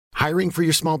Hiring for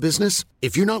your small business?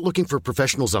 If you're not looking for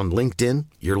professionals on LinkedIn,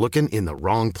 you're looking in the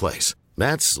wrong place.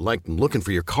 That's like looking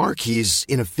for your car keys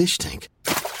in a fish tank.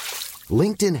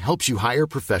 LinkedIn helps you hire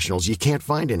professionals you can't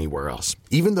find anywhere else,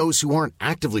 even those who aren't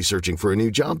actively searching for a new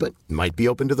job but might be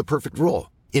open to the perfect role.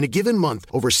 In a given month,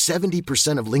 over 70%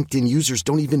 of LinkedIn users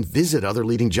don't even visit other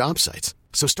leading job sites.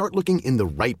 So start looking in the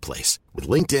right place. With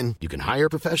LinkedIn, you can hire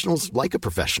professionals like a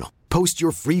professional. Post your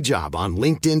free job on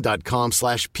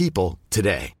linkedin.com/people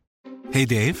today. Hey,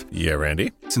 Dave. Yeah,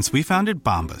 Randy. Since we founded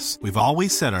Bombas, we've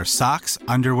always said our socks,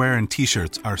 underwear, and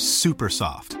T-shirts are super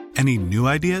soft. Any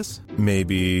new ideas?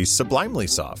 Maybe sublimely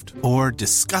soft. Or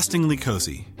disgustingly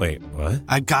cozy. Wait, what?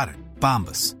 I got it.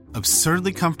 Bombas.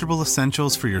 Absurdly comfortable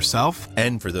essentials for yourself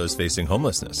and for those facing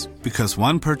homelessness. Because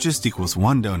one purchased equals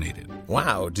one donated.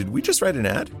 Wow, did we just write an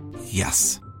ad?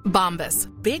 Yes. Bombas.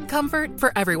 Big comfort for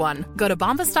everyone. Go to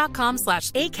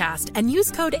bombas.com/ACAST and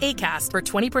use code ACAST for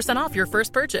 20% off your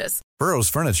first purchase. Burrow's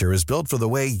furniture is built for the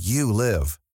way you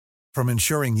live. From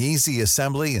ensuring easy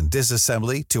assembly and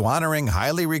disassembly to honoring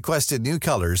highly requested new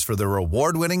colors for their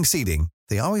award-winning seating,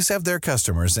 they always have their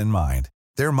customers in mind.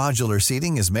 Their modular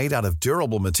seating is made out of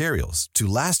durable materials to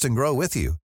last and grow with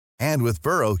you. And with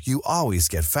Burrow, you always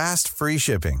get fast, free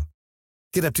shipping.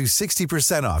 Get up to 60%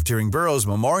 off during Burrow's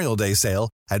Memorial Day sale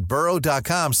at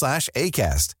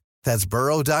burrow.com/ACAST. That's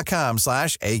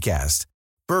burrow.com/ACAST.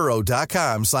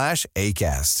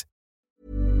 burrow.com/ACAST.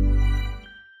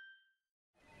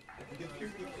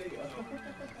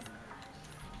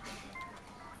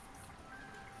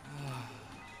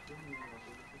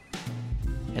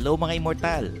 Hello mga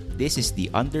immortal! This is the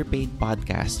Underpaid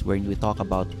Podcast wherein we talk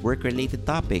about work-related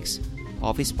topics,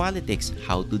 office politics,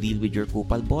 how to deal with your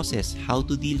kupal bosses, how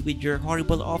to deal with your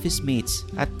horrible office mates,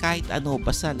 at kahit ano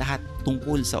basta lahat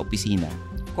tungkol sa opisina.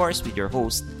 Of course, with your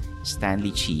host,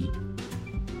 Stanley Chi.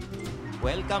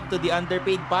 Welcome to the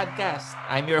Underpaid Podcast.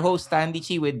 I'm your host, Stanley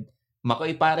Chi, with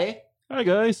Makoy Pare. Hi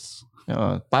guys!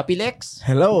 Papi Lex.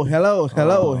 Hello.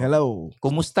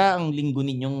 Kumusta ang linggo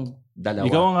ninyong dalawa?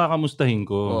 Ikaw ang kakamustahin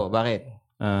ko. Bakit?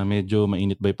 Medyo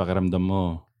mainit ba yung pakiramdam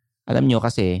mo? Alam nyo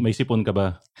kasi... May sipon ka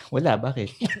ba? Wala,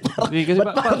 bakit? Kasi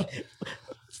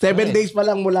 7 days pa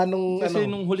lang mula nung... Kasi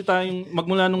nung huli tayong...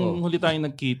 Magmula nung huli tayong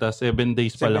nagkita, 7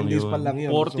 days pa lang yun.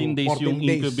 14 days yung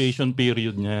incubation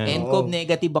period niya. NCOV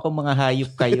negative ako mga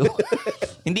hayop kayo.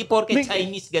 Hindi porke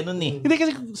Chinese ganun eh. Hindi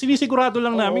kasi sinisigurado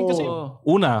lang namin kasi...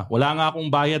 Una, wala nga akong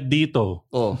bayad dito.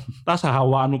 Tapos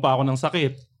hahawaan mo pa ako ng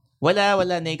sakit. Wala.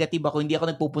 Negative ako. Hindi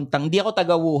ako nagpupuntang... Hindi ako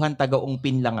taga-Wuhan,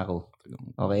 taga-Ungpin lang ako.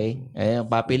 Okay?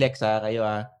 Papi Lex kayo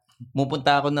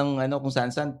Pupunta ako ng kung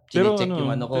saan-saan. Chine-check yung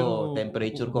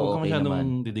temperature ko. Okay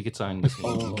naman. Didikit sa akin kasi.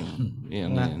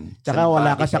 Yan. Tsaka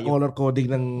wala ka sa color coding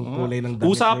ng kulay ng damit.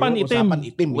 Usapan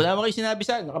itim. Wala mo kayo sinabi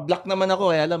sa akin. Naka-black naman ako.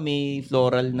 Alam, may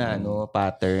floral na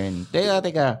pattern.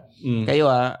 Teka. Kayo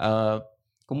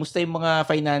kumusta yung mga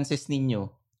finances ninyo?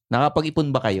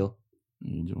 Nakapag-ipon ba kayo?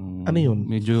 Ano yun?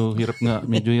 Medyo hirap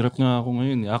nga ako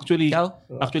ngayon. Actually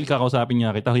kakausapin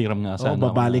niya kita, hiram nga sana.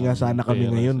 Babali nga sana kami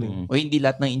ngayon. O hindi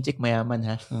lahat ng incheck mayaman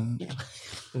ha.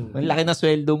 Ang laki na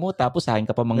sweldo mo tapos sa akin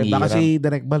ka pa manghihiram. Baka si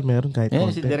Direk Bal meron kahit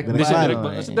konti. Si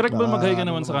Direk Bal mag-hi ka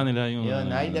naman sa kanila.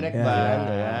 Yun, hi Direk Bal.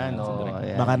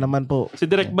 Baka naman po. Si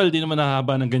Direk Bal di naman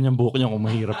nahaba ng ganyang buhok niya kung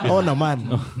mahirap yun. Oo naman.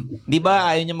 Di ba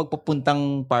ayaw niya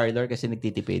magpupuntang parlor kasi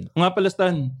nagtitipid? Nga pala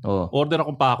Stan, order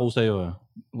akong pako sa'yo.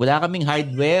 Wala kaming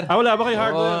hardware. Wala ba kayo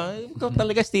hardware? Ito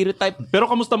talaga stereotype.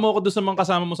 Pero kamusta mo ako doon sa mga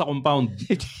kasama mo sa compound?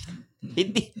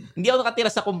 Hindi ako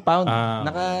nakatira sa compound.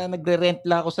 Nagre-rent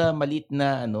lang ako sa maliit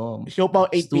na show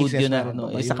pa 8 studio pieces na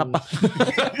isa ka pa.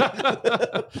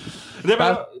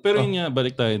 pero yun nga,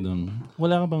 balik tayo doon.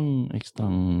 Wala ka bang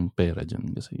ekstrang pera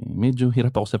dyan? Kasi medyo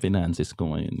hirap ako sa finances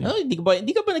ko ngayon.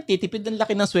 Hindi ka ba nagtitipid? Ang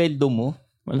laki ng sweldo mo.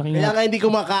 Kaya nga hindi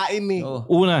kumakain eh.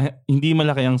 Una, hindi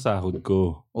malaki ang sahod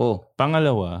ko.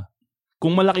 Pangalawa,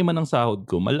 kung malaki man ang sahod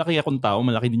ko, malaki akong tao,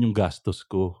 malaki din yung gastos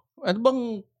ko.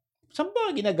 Saan ba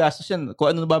ginagastos yan?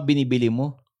 Kung ano ba binibili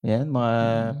mo? Yan, mga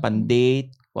pan-date.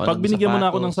 Pag binigyan mo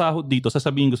na ako ng sahod dito,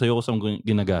 sasabihin ko sa'yo kung saan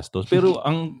ginagastos. Pero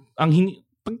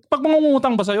pag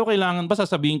mangungutang ba sa'yo, kailangan ba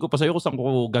sasabihin ko pa sa'yo kung saan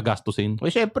ko gagastusin?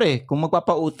 Syempre, kung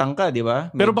magpapautang ka, di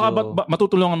ba? Pero baka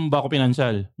matutulungan mo ba ako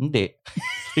pinansyal? Hindi.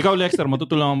 Ikaw, Lexter,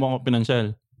 matutulungan mo ako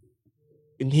pinansyal?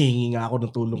 Hingi nga ako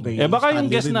ng tulong kay baka yung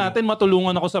guest natin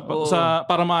matulungan ako sa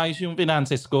para maayos yung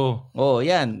finances ko.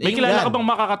 Yan. May kilala ka bang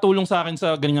makakatulong sa akin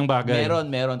sa ganyang bagay?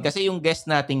 Meron. Kasi yung guest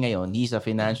natin ngayon, he's a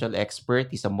financial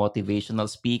expert, he's a motivational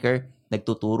speaker,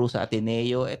 nagtuturo sa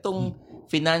Ateneo. Itong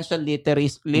financial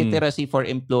literacy for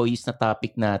employees na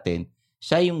topic natin,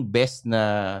 siya yung best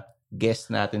na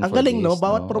guest natin. Ang galing, no?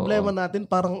 Bawat problema natin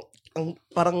parang ang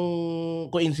parang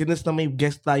coincidence na may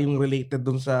guest tayong related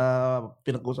dun sa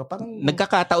pinag-usap. Parang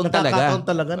Nagkakataon talaga.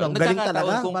 No? Ang galing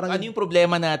talaga. Kung parang, ano yung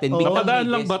problema natin. Napadaan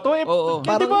lang ba to?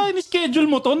 Di ba in-schedule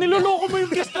mo to? Niloloko mo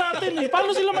yung guest natin eh.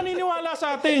 Paano sila maniniwala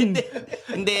sa atin?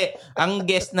 Hindi. Ang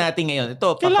guest natin ngayon,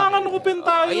 ito. Kailangan open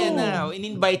tayo. Ayan na,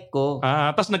 in-invite ko.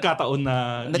 Tapos nagkataon na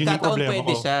yun yung problema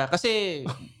pwede ko. siya. Kasi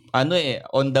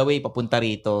on the way papunta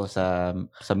rito sa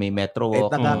may Metro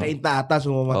Walk. Nakakainta ata,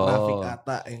 traffic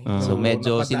ata. So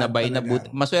medyo sinabay na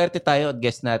maswerte tayo at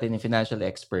guest natin yung financial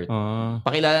expert.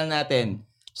 Pakilala natin,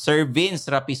 Sir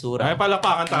Vince Rapisura. Ay,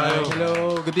 palapakan tayo.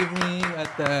 Hello, good evening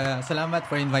at salamat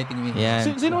for inviting me.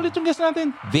 Yan. Sino ulit yung guest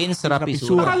natin? Vince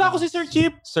Rapisura. Akala ko si Sir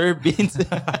Chip. Sir Vince.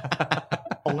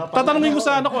 Tatanungin mo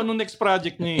sana kung anong next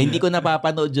project niya. Hindi ko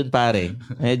napapanood yun, pare.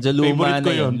 Medyo luma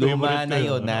na yun. Luma na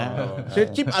yun, ha? Sir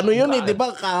Chip, ano yun eh, di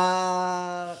ba?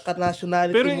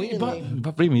 Ka-nationality pero mo yun iba,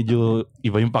 pre, medyo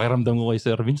iba yung pakiramdam ko kay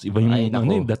Sir Vince. Iba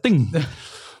yung dating.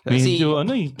 Medyo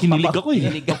kinilig ako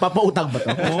eh. Papautang ba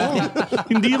to?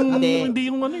 Hindi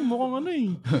yung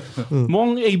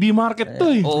mukhang AB market to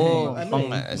eh. Oo.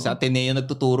 Sa Ateneo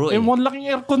nagtuturo eh. Mukhang laking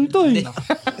aircon to eh.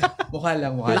 Mukha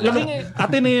lang. Laking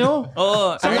Ateneo.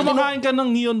 Oo. Saan kumakain ka ng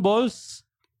neon balls?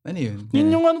 Ano yun? Yun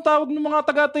yung tawag ng mga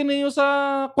taga-Ateneo sa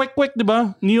kwek-kwek, di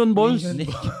ba? Neon balls.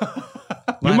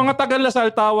 Yung mga taga-Lasal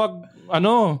tawag,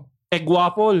 egg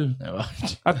waffle.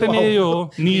 Ateneo,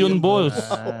 neon balls.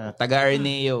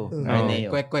 Taga-Arneo.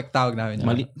 Kwek-kwek tawag namin.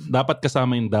 Dapat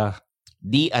kasama yung da.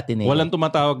 Di Ateneo. Walang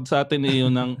tumatawag sa Ateneo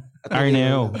ng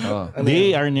Arneo.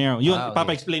 Di Arneo. Yun,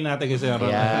 papa-explain natin kasi.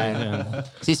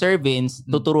 Si Sir Vince,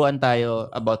 tuturuan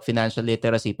tayo about financial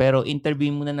literacy. Pero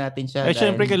interview muna natin siya.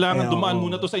 Syempre kailangan dumaan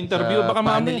muna to sa interview. Baka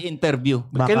panel interview.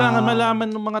 Kailangan malaman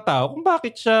ng mga tao kung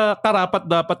bakit siya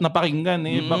karapat-dapat napakinggan.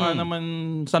 Baka naman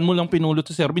saan mo lang pinulot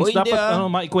si Sir Vince. Dapat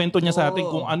maikwento niya sa atin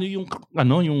kung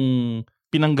ano yung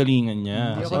pinanggalingan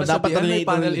niya. Dapat may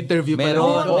panel interview pa.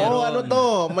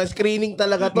 May screening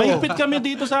talaga to. Mahigpit kami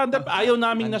dito sa ayaw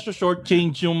naming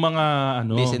short-change yung mga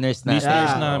listeners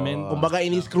namin. Kumbaga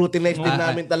ini-scrutinize din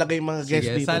namin talaga yung mga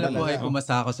guests dito. Sana po ay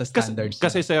pumasa ako sa standards.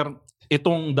 Kasi sir,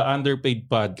 itong The Underpaid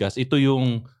Podcast, ito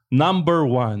yung number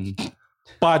 1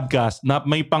 podcast na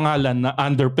may pangalan na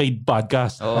Underpaid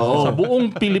Podcast. Sa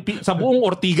buong sa buong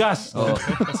Ortigas.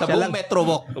 Sa buong Metro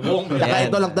Walk.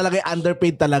 Ito lang talaga yung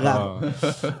underpaid talaga.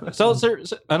 So sir,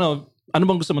 ano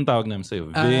bang gusto mong tawag namin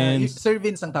sa'yo? Vince? Sir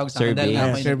Vince ang tawag sa akin.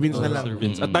 Sir Vince na lang. Sir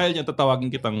Vince. At dahil yan,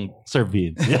 tatawagin kitang Sir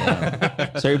Vince.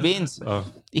 Sir Vince,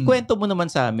 ikwento mo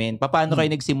naman sa amin, paano kayo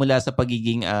nagsimula sa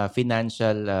pagiging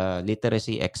financial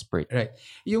literacy expert? Right.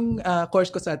 Yung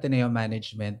course ko sa Ateneo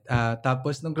Management,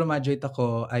 tapos nung graduate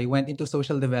ako, I went into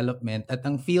social development at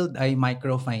ang field ay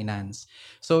microfinance.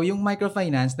 So yung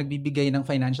microfinance, nagbibigay ng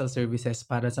financial services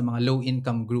para sa mga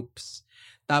low-income groups.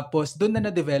 Tapos, doon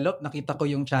na na-develop, nakita ko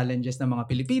yung challenges ng mga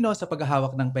Pilipino sa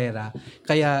paghahawak ng pera.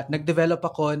 Kaya, nag-develop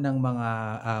ako ng mga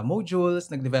modules,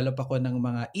 nag-develop ako ng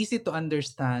mga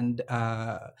easy-to-understand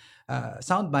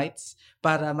soundbites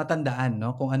para matandaan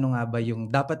kung ano nga ba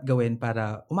yung dapat gawin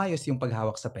para umayos yung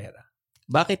paghawak sa pera.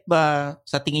 Bakit ba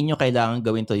sa tingin nyo kailangan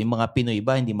gawin to? Yung mga Pinoy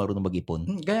ba hindi marunong mag-ipon?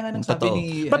 Gaya nga ng sabi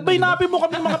ni... Ba't ba hinapin mo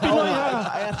kami mga Pinoy ha?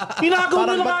 Pinagaw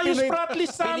mo lang ayos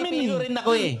pratlist sa amin. Pilipino rin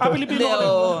ako eh. Pilipino ka rin.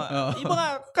 Yung mga,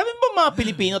 kami ba mga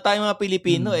Pilipino? Tayo mga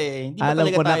Pilipino eh. Hindi ba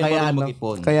talaga tayo marunong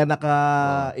mag-ipon? Kaya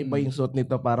naka-iba yung suit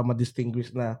nito para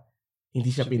ma-distinguish na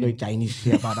hindi siya Pinoy, Chinese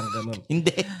siya. Parang ganun.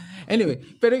 Hindi. Anyway,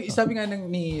 pero sabi nga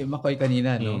ni Makoy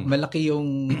kanina, malaki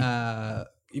yung...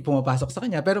 pumapasok sa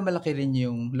kanya, pero malaki rin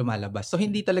yung lumalabas. So,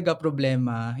 hindi talaga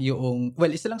problema yung...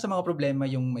 Well, isa lang sa mga problema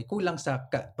yung may kulang sa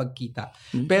pagkita.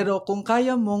 Pero kung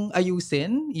kaya mong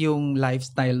ayusin yung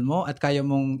lifestyle mo at kaya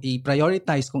mong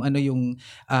i-prioritize kung ano yung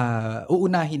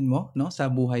uunahin mo sa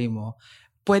buhay mo,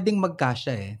 pwedeng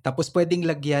magkasya eh. Tapos pwedeng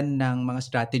lagyan ng mga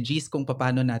strategies kung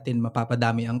paano natin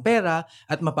mapapadami ang pera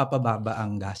at mapapababa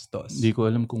ang gastos. Hindi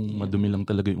ko alam kung madumi lang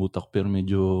talaga yung utak, pero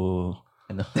medyo...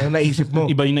 Yung naisip mo.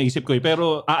 Iba yung naisip ko eh.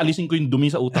 Pero aalisin ko yung dumi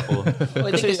sa utak ko.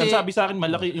 kasi ang sabi sa akin,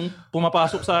 malaki yung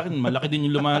pumapasok sa akin, malaki din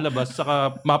yung lumalabas,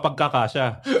 saka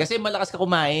mapagkakasya. Kasi malakas ka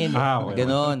kumain. Okay.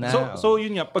 Ganon. So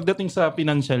yun nga, pagdating sa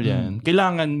financial yan,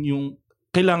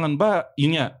 kailangan ba,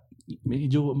 yun nga,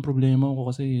 medyo ang problema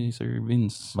ko kasi, Sir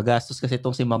Vince. Magastos kasi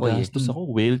itong si Makoy. Magastos ako.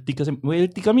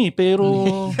 Wealthy kami, pero...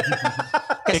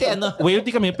 Kasi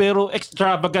wealthy kami, pero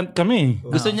extravagant kami.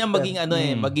 Gusto niya maging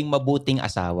maging mabuting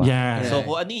asawa. Yeah. So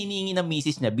kung ano hinihingi ng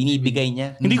misis niya, binibigay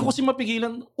niya. Hindi ko kasi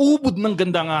mapigilan, ubod ng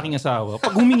ganda ang aking asawa.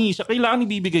 Pag humingi siya, kailangan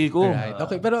ibibigay ko. Right.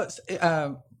 Okay, pero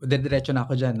dediretso na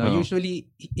ako dyan. No? Oo. Usually,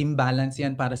 imbalance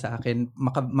yan para sa akin.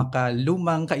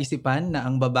 Makalumang kaisipan na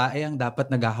ang babae ang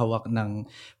dapat naghahawak ng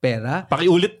pera.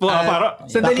 Pakiulit po, para.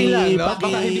 Sandali lang, no?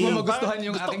 Baka hindi mo magustuhan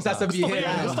yung aking sasabihin.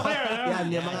 Gusto ko Yan,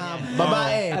 yung mga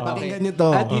babae. Pakinggan nyo to.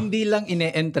 At hindi lang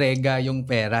ine-entrega yung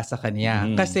pera sa kanya.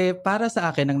 Kasi para sa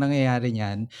akin, ang nangyayari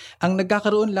niyan, ang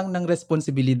nagkakaroon lang ng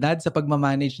responsibilidad sa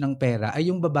pagmamanage ng pera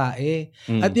ay yung babae.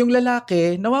 At yung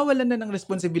lalaki, nawawalan na ng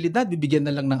responsibilidad, bibigyan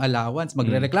na lang ng allowance,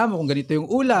 magrereklamo kung ganito yung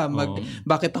ulam,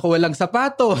 bakit ako walang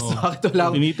sapatos, bakit wala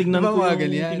akong...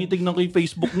 Tinitignan ko yung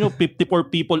Facebook nyo,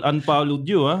 54 people unfollowed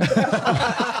you, ha?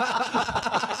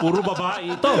 Puro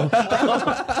babae ito.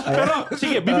 Pero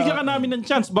sige, bibigyan ka namin ng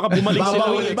chance, baka bumalik sila.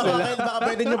 Baka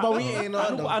pwede nyo bawiin.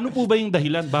 Ano po ba yung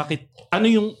dahilan? Bakit?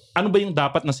 Ano ba yung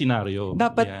dapat na senaryo?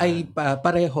 Dapat ay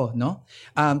pareho, no?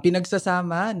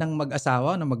 Pinagsasama ng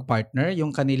mag-asawa, ng mag-partner, yung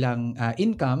kanilang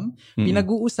income,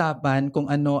 pinag-uusapan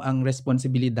kung ano ang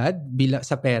responsibilidad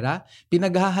sa pera,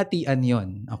 pinaghahatian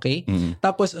yon, okay?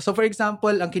 Tapos, so for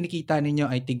example, ang kinikita ninyo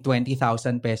ay tig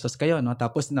 20,000 pesos kayo, no?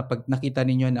 Tapos, pag nakita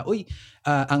ninyo na,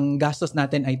 ang gastos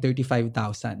natin ay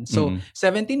 35,000. So,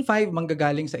 17,500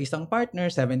 manggagaling sa isang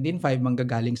partner, 17,500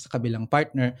 manggagaling sa kabilang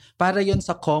partner, para yon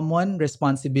sa common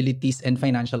responsibilities and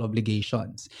financial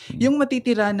obligations. Yung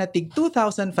matitira na tig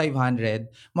 2,500,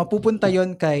 mapupunta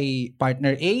yon kay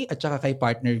partner A at saka kay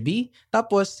partner B,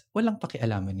 tapos walang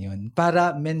pakialaman yon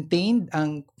para maintained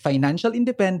ang financial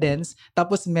independence,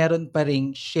 tapos meron pa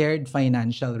ring shared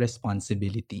financial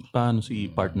responsibility. Paano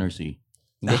si partner C?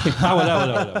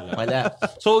 Wala.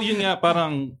 So, yun nga,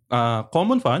 parang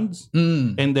common funds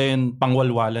and then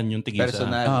pangwalwalan yung tigisa.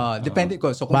 Personal. Depende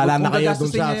ko. So, kung Bahala na kayo dun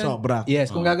gagastusin sa niya yun, sobra.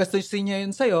 Yes, kung gagastusin niya yun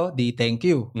sa'yo, di thank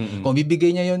you. Kung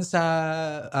bibigay niya yun sa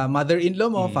mother-in-law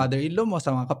mo, father-in-law mo,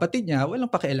 sa mga kapatid niya, walang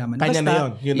pakialaman. Kanya na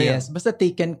yun. Yun na yes, basta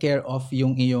taken care of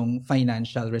yung iyong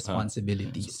financial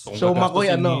responsibilities. So Makoy,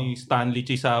 ni Stanley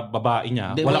Chi sa babae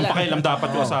niya, walang pakialam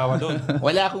dapat yung asawa doon.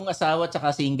 Wala akong asawa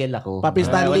tsaka single ako. Papi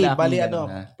Stanley, Wala bali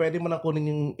akong pwede mo na kunin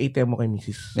yung ATM mo kay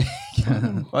Mrs.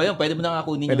 Yun, pwede mo na nga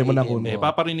kunin Pwede yung mo na ATM. kunin.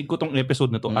 Paparinig ko tong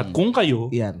episode na to. At kung kayo,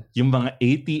 yung mga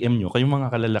ATM nyo, kayong mga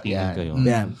kalalakihan kayo,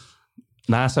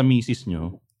 nasa misis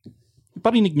nyo,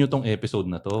 parinig nyo tong episode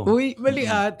na to. Uy, mali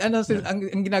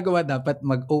ang ginagawa dapat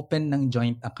mag-open ng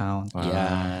joint account.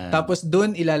 Tapos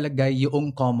doon ilalagay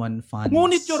yung common funds.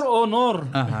 Ngunit, Your Honor,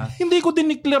 hindi ko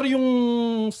dineclare yung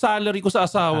salary ko sa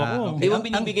asawa ko. Di mo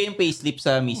binibigay yung payslip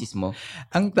sa misis mo?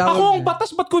 Ako ang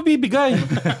batas, ba't ko bibigay?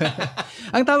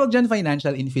 Ang tawag dyan,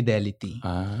 financial infidelity.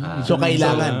 So,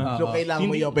 kailangan.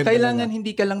 Mo i-open. Kailangan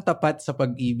hindi ka lang tapat sa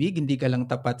pag-ibig, hindi ka lang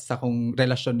tapat sa kung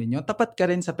relasyon ninyo, tapat ka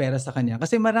rin sa pera sa kanya.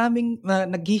 Kasi maraming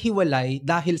naghihiwalay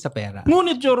dahil sa pera.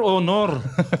 Ngunit, Your Honor,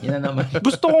 yan na naman.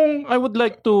 Gusto kong, I would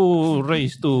like to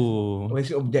raise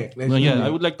object. I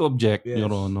would like to object,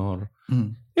 Your Honor.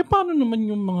 Paano naman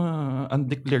yung mga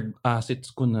undeclared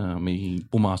assets ko na may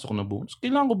pumasok na bonus?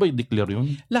 Kailangan ko ba i-declare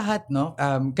yun? Lahat, no?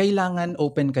 Kailangan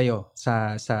open kayo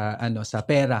sa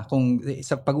pera kung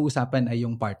sa pag-uusapan ay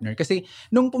yung partner. Kasi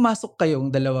nung pumasok kayong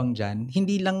dalawang dyan,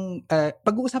 hindi lang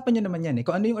pag-uusapan nyo naman yan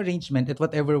kung ano yung arrangement at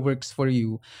whatever works for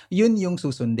you, yun yung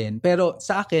susundin. Pero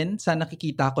sa akin, sa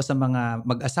nakikita ko sa mga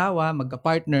mag-asawa,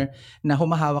 magka-partner na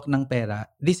humahawak ng pera,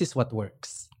 this is what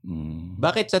works.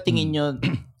 Bakit sa tingin nyo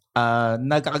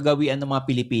nagkakagawian ng mga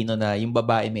Pilipino na yung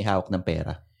babae may hawak ng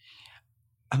pera?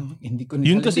 Hindi ko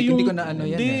na ano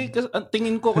yan. Hindi,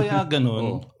 tingin ko kaya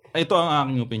ganun. Ito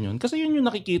ang aking opinion. Kasi yun yung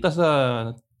nakikita sa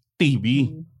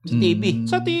TV.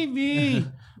 Sa TV.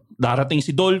 Darating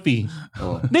si Dolphy.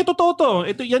 Hindi, totoo to.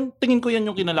 Tingin ko yan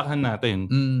yung kinalakahan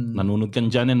natin. Nanunod kan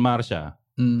Jan and Marcia.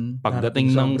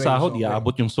 Pagdating ng sahod,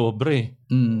 iaabot yung sobre.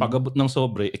 Pag-abot ng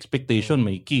sobre, expectation,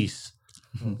 may kiss.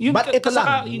 Yun, but ito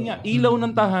lang. Yun nga, ilaw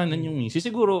ng tahanan yung misis.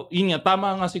 Siguro, yun nga,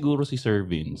 tama nga siguro si Sir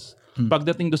Vince.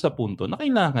 Pagdating do sa punto, na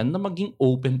kailangan na maging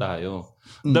open tayo.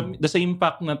 The same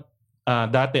fact na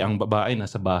dati ang babae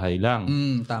nasa bahay lang.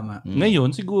 Tama.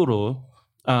 Ngayon, siguro,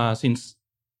 since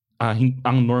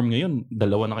ang norm ngayon,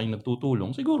 dalawa na kayong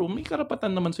nagtutulong, siguro may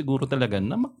karapatan naman siguro talaga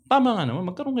na tama nga naman,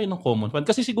 magkaroon kayo ng common fund.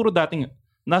 Kasi siguro dating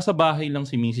nasa bahay lang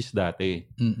si Mrs. dati.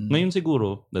 Ngayon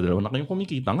siguro, dalawa na kayong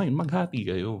kumikita. Ngayon, maghati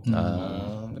kayo.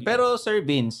 Pero Sir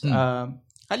Vince,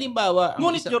 halimbawa...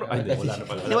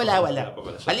 Wala.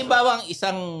 Halimbawa, ang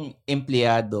isang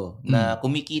empleyado na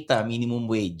kumikita minimum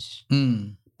wage,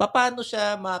 paano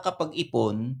siya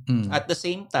makakapag-ipon at the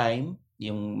same time,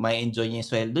 yung may enjoy niya yung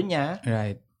sweldo niya,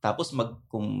 right. Tapos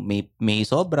kung may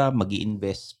sobra,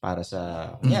 mag-i-invest para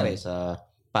sa, kunyari, sa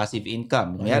passive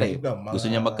income. Kunyari, gusto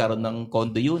niya magkaroon ng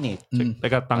condo unit.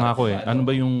 Teka, tanga ko Ano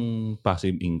ba yung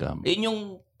passive income? Yun yung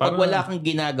pag wala kang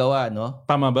ginagawa, no?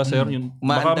 Tama ba, sir? Yun,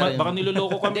 baka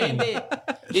niloloko kami.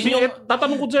 Hindi.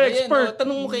 Tatanong ko sa expert.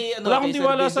 Tanong mo kay wala akong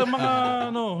tiwala sa mga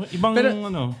ibang Pero,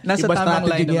 nasa Iba tamang line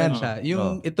strategy naman yan. siya.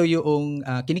 Ito yung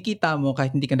kinikita mo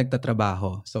kahit hindi ka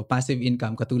nagtatrabaho. So passive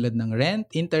income katulad ng rent,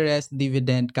 interest,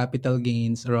 dividend, capital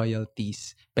gains,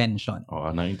 royalties, pension.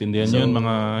 Naiintindihan yun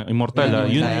mga immortal.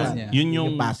 Yun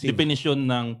yung definition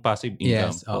ng passive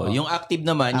income. Yes. Yung active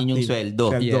naman, yun yung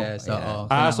sweldo. Yes. Oo.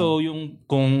 So yung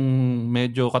kung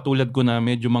medyo katulad ko na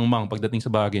medyo mangmang pagdating sa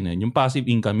bagay na yun, yung passive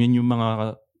income, yun yung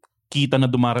mga kita na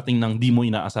dumarating ng di mo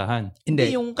inaasahan.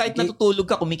 Hindi, yung kahit natutulog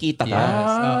ka, kumikita ka.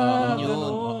 Yes.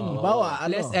 Bawa,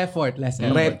 less effort.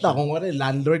 Renta, kung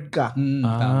landlord ka.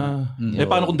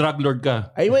 Paano kung drug lord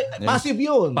ka? Ay, passive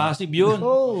yun. Passive yun.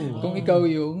 Kung ikaw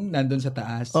yung nandun sa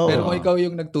taas. Oh. Pero kung ikaw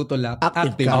yung nagtutulak,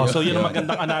 active. So yun ang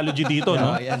magandang analogy dito,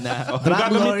 no? Ayan na. Kung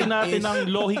gagamitin natin ang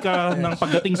lohika ng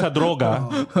pagdating sa droga,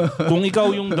 kung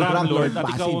ikaw yung drug lord at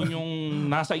ikaw yung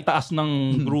nasa itaas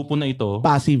ng grupo na ito,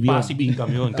 passive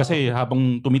income yun. Kasi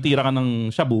habang tumitira ka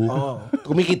ng shabu,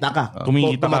 kumikita ka.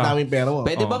 Tumadaming pera mo.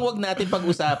 Pwede bang wag natin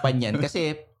pag-usapan yan?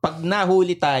 Kasi pag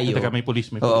nahuli tayo... Teka, may police.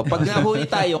 Pag nahuli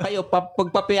tayo, kayo,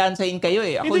 pagpapiansahin kayo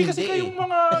eh. Ako hindi. Kasi kayong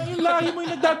yung lahi mo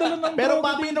yung nagdadala ng pero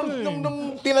papi,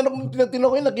 nung tinanong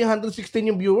ko yun, naging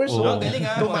 116 yung viewers. Galing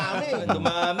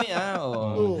Dumami.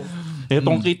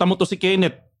 Itong kita mo to si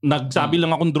Kenneth. Nagsabi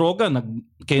lang akong droga.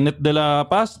 Kenneth de la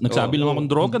Paz, nagsabi lang akong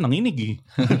droga, nanginig eh.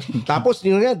 Tapos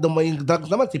yun yan, yung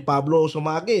drugs naman, si Pablo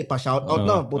Sumagi, pa-shoutout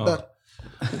na, puta.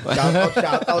 Shoutout.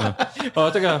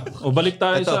 Teka. Balik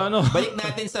tayo sa ano. Balik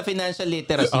natin sa financial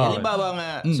literacy. Halimbawa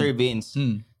nga, Sir Vince,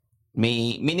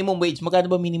 may minimum wage. Magkano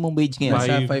ba minimum wage ngayon?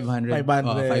 Nasa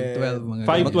 500. 512.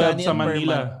 512 sa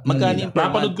Manila. Magkano yung per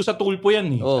month? Napanood ko sa Tulpo yan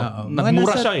eh.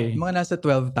 Nagmura siya eh. Mga nasa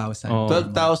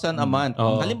 12,000. 12,000 a month.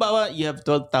 Halimbawa, you have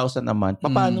 12,000 a month.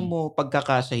 Paano mo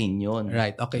pagkakasyahin yun?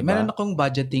 Right. Okay. Meron akong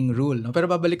budgeting rule. No? Pero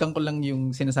babalikan ko lang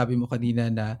yung sinasabi mo kanina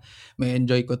na may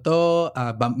enjoy ko to,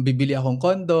 bibili akong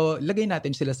kondo, lagay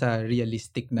natin sila sa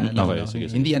realistic na.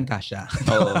 Sige. Hindi yan kasya.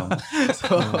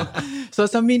 So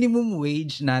sa minimum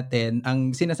wage natin,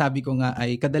 ang sinasabi ko nga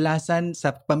ay kadalasan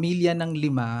sa pamilya ng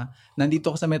 5, nandito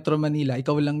ka sa Metro Manila,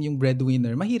 ikaw lang yung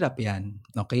breadwinner, mahirap yan.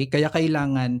 Okay? Kaya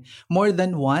kailangan more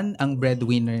than one ang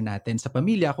breadwinner natin sa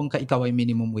pamilya kung ikaw ay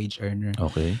minimum wage earner.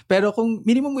 Okay. Pero kung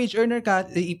minimum wage earner ka,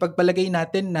 ipagpalagay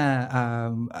natin na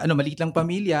maliit lang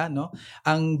pamilya, no?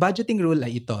 Ang budgeting rule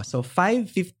ay ito. So 5,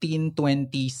 15,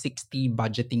 20, 60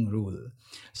 budgeting rule.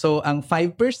 So ang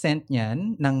 5%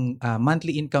 niyan ng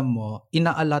monthly income mo,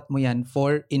 ina-allot mo yan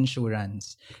for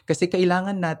insurance. Kasi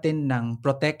kailangan natin ng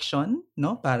protection,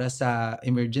 no, para sa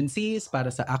emergencies,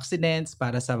 para sa accidents,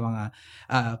 para sa mga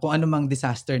kung anumang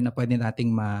disaster na pwede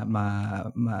nating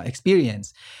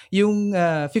ma-experience. Yung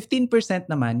 15%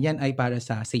 naman, yan ay para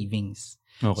sa savings.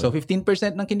 Okay. So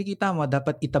 15% ng kinikita mo,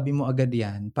 dapat itabi mo agad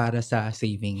yan para sa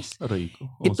savings.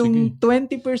 Itong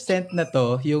 20% na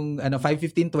to, yung 5,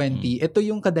 15, 20, ito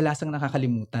yung kadalasang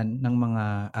nakakalimutan ng mga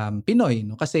Pinoy.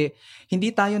 No? Kasi hindi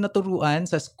tayo naturuan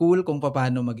sa school kung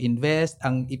paano mag-invest.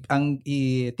 Ang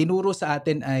tinuro sa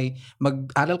atin ay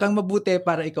mag-aral kang mabuti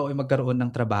para ikaw ay magkaroon ng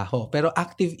trabaho. Pero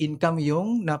active income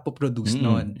yung napoproduce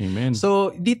nun. Amen.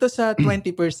 So dito sa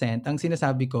 20%, ang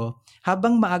sinasabi ko,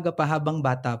 habang maaga pa, habang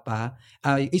bata pa,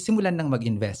 isimulan ng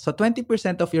mag-invest. So 20%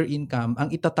 of your income ang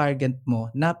ita-target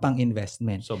mo na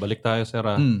pang-investment. So balik tayo, Sir.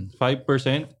 5%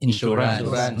 insurance.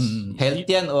 Health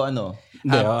yan o ano?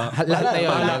 Lahat na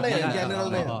yun.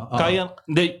 General na yun. Kaya,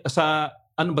 sa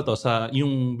ano ba to? Sa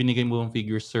yung binigay mo ng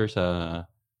figures, sir, sa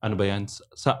ano ba yan?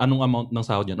 Sa anong amount ng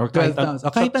sahod yan? Or kahit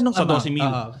anong sa amount.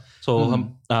 12,000. So,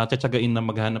 tsatsagain na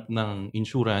maghanap ng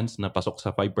insurance na pasok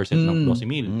sa 5% ng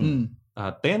 12,000.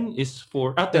 10 is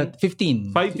for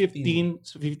 15.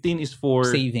 15 is for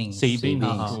savings.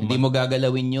 Hindi mo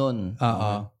gagalawin yun.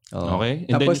 Okay.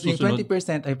 And tapos then yung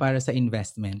 20% ay para sa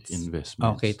investments.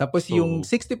 Okay. Tapos So, yung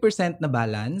 60% na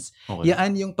balance,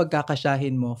 yan yung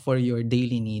pagkakasyahin mo for your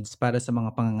daily needs para sa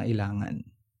mga pangangailangan.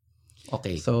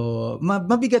 Okay. So,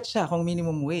 mabigat siya kung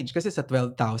minimum wage. Kasi sa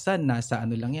 12,000, nasa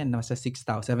ano lang yan, nasa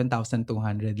 7,200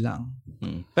 lang.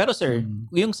 Pero sir,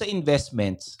 yung sa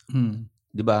investments,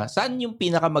 di ba? Saan yung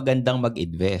pinakamagandang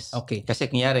mag-invest? Okay. Kasi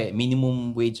kunyari,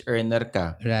 minimum wage earner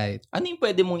ka. Right. Ano yung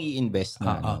pwede mong i-invest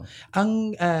na?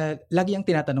 Ang lagi ang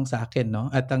tinatanong sa akin, no?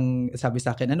 At ang sabi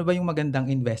sa akin, ano ba yung magandang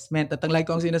investment? At ang lagi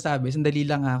kong sinasabi, sandali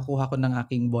lang kuha ko ng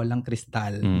aking bolang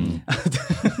kristal.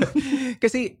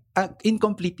 Kasi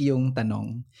incomplete yung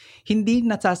tanong. Hindi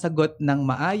nasasagot ng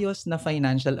maayos na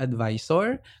financial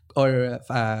advisor or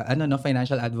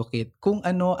financial advocate kung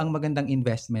ano ang magandang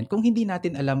investment kung hindi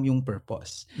natin alam yung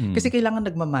purpose. Kasi kailangan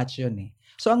nagmamatch yun eh.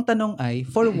 So ang tanong ay,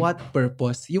 for what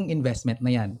purpose yung investment na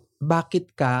yan?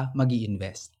 Bakit ka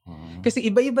mag-i-invest? Kasi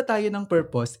iba-iba tayo ng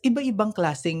purpose, iba-ibang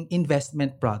klaseng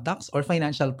investment products or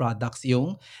financial products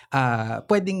yung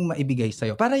pwedeng maibigay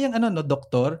sa'yo. Para yung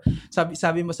doktor,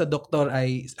 sabi mo sa doktor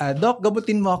ay, Doc,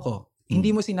 gamutin mo ako.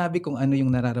 Hindi mo sinabi kung ano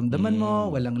yung nararamdaman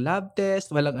mo, walang lab test,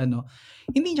 walang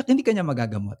hindi ka niya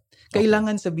magagamot.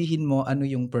 Kailangan sabihin mo ano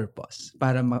yung purpose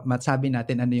para masabi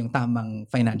natin ano yung tamang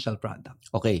financial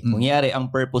product. Okay, kunyari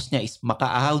ang purpose niya is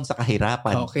makaahon sa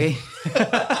kahirapan. Okay.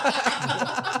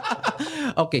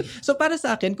 Okay. So para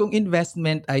sa akin, kung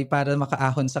investment ay para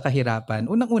makaahon sa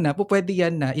kahirapan, unang-una, pwede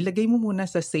yan na ilagay mo muna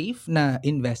sa safe na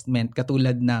investment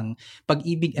katulad ng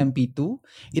Pag-ibig MP2.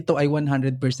 Ito ay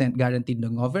 100% guaranteed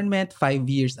ng government, 5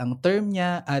 years ang term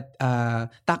niya at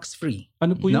tax-free.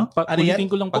 Ano po yun? Ulitin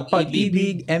ko lang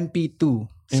Pag-ibig MP2.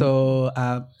 So,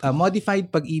 modified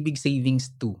Pag-ibig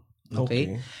Savings 2.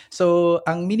 Okay? So,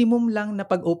 ang minimum lang na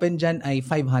pag-open dyan ay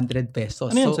 500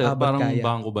 pesos. Ano yan, so, sir? Parang kaya.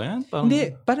 bangko ba yan?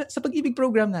 Hindi, para sa Pag-ibig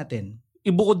program natin.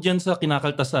 Ibukod yan sa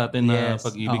kinakaltas sa atin na Yes.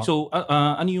 Pag-ibig. So,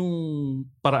 ano yung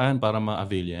paraan para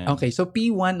ma-avail yan? Okay, so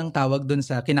P1 ang tawag dun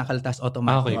sa kinakaltas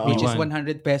automatic, Okay, which is P1.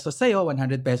 100 pesos sa'yo,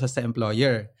 100 pesos sa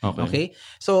employer. Okay. Okay?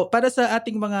 So, para sa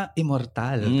ating mga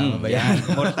immortal, tama ba yan?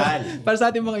 Immortal. Para sa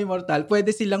ating mga immortal,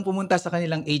 pwede silang pumunta sa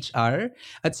kanilang HR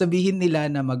at sabihin nila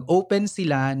na mag-open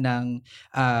sila ng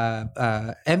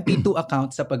MP2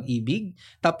 account sa Pag-ibig.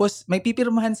 Tapos, may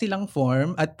pipirmahan silang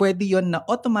form at pwede yon na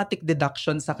automatic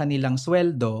deduction sa kanilang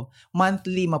sweldo,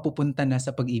 monthly mapupunta na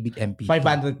sa Pag-ibig MP2.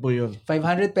 500 po yun.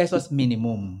 500 pesos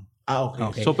minimum.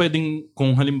 Okay. So pwedeng,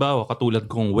 kung halimbawa, katulad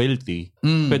kong wealthy,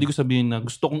 pwede ko sabihin na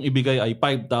gusto kong ibigay ay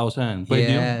 5,000. Pwede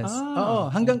Yes.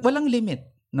 Oo, hanggang walang limit.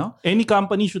 No? Any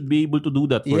company should be able to do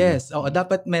that for Yes. Oo,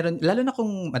 dapat meron, lalo na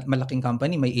kung malaking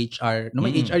company, may HR, no,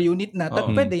 may HR unit na,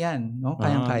 pwede yan. No?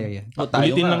 Kayang-kaya yan.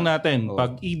 Ulitin lang natin,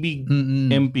 Pag-ibig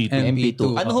MP2.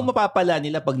 MP2. Ano ho mapapala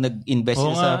nila pag nag-invest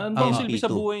sila sa ano MP2? silbi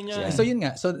sa buhay niya? So yun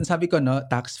nga, so sabi ko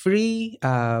tax-free,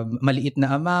 maliit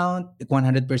na amount,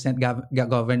 100%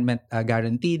 government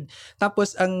guaranteed.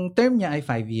 Tapos ang term niya ay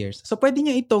 5 years. So pwede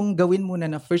niya itong gawin muna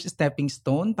na first stepping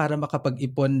stone para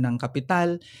makapag-ipon ng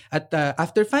kapital at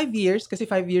after 5 years, kasi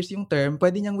 5 years yung term,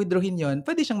 pwede niyang withdrawin yon,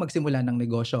 pwede siyang magsimula ng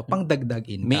negosyo, pang-dagdag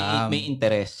income. May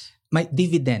interest. May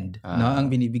dividend, no, ang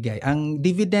binibigay. Ang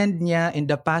dividend niya in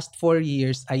the past 4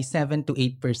 years ay 7 to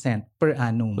 8% per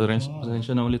annum.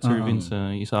 Pasensya na ulit, Sir Vince.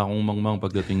 Isa akong mangmang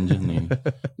pagdating dyan eh.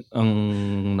 Ang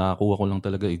nakakuha ko lang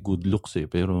talaga good looks eh.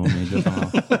 Pero medyo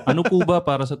ano po ba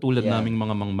para sa tulad naming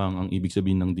mga mangmang ang ibig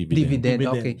sabihin ng dividend? Dividend,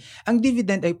 okay. Ang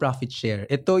dividend ay profit share.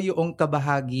 Ito yung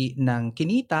kabahagi ng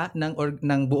kinita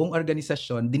ng buong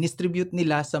organisasyon, dinistribute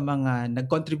nila sa mga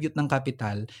nag-contribute ng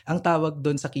capital. Ang tawag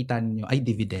doon sa kita ninyo ay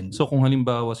dividend. So kung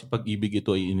halimbawa si Pag-ibig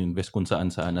ito ay ininvest kung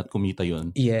saan-saan at kumita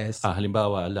yon. Yes.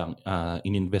 Halimbawa lang,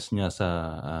 ininvest niya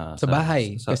sa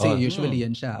bahay. Kasi usually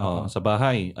yan siya. Sa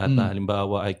bahay. At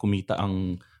halimbawa ay kumita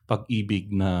ang Pag-ibig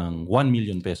ng 1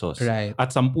 million pesos. Right.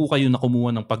 At 10 kayo na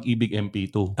kumuha ng Pag-ibig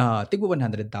MP2. Tigwa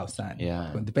 100,000. Yeah.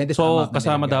 Depende sa So amount na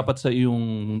kasama nilagay. dapat sa iyong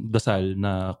dasal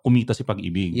na kumita si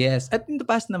Pag-ibig. Yes. At in the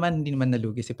past naman, hindi naman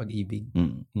nalugi si Pag-ibig.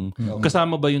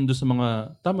 Kasama ba yun doon sa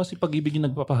mga, tama si Pag-ibig yung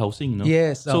nagpapa-housing, no?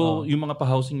 Yes. So yung mga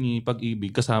pa-housing ni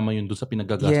Pag-ibig, kasama yun doon sa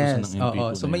pinagagastusan ng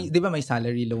MP2. So may, di ba may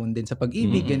salary loan din sa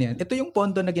Pag-ibig, ganyan. Ito yung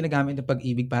pondo na ginagamit ng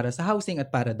Pag-ibig para sa housing at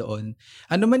para doon.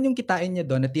 Ano man yung kitain niya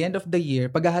doon, at the end of the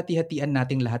year, paghahati-hatian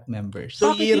nating lahat members.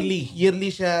 So yearly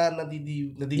siya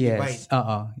nadidivide. Yes.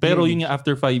 Pero yun nga,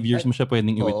 after 5 years mo siya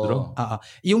pwedeng i-withdraw.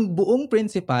 Yung buong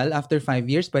principal, after 5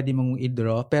 years, pwede mong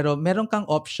i-draw. Pero meron kang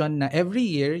option na every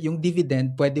year, yung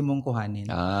dividend, pwede mong kuhanin.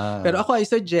 Pero ako, I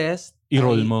suggest,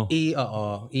 I-roll mo.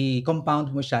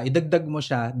 I-compound mo siya, idagdag mo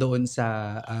siya doon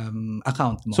sa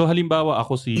account mo. So halimbawa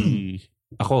ako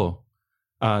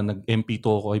nag-MP2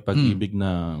 ako ay Pag-ibig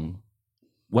ng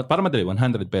para madali,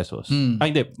 100 pesos.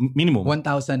 Ay, hindi. Minimum.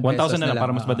 1,000 pesos 1,000 na lang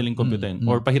para mas madaling computin.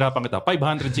 Or pahirapan kita.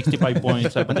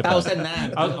 565.75. 1,000 na.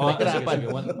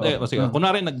 Sige.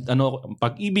 Kunwari,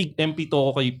 Pag-ibig MP2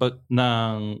 ako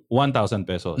ng 1,000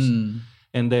 pesos.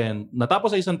 And then,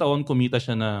 natapos sa isang taon, kumita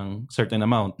siya ng certain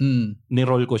amount.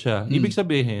 Niroll ko siya. Ibig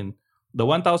sabihin, the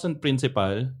 1,000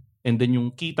 principal, and then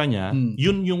yung kita niya,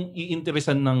 yun yung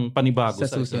iinteresan ng panibago sa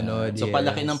susunod. So,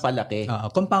 palaki ng palaki.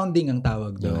 Compounding ang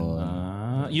tawag doon.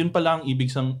 Yun pala ang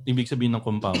ibig sabihin ng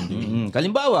compounding.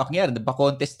 Kalimbawa,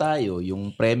 nagpa-contest tayo,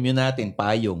 yung premyo natin,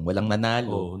 payong, walang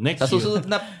nanalo. Next sa susunod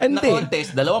na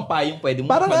contest, 2 payong pwede mo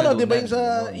parang manalunan. di ba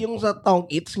yung sa Tong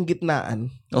Eats, yung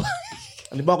gitnaan?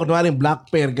 Di ba, kunwari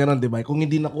black pair, gano'n, di ba? Kung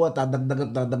hindi nakuha,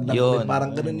 dadagdagan.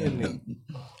 Parang gano'n yun.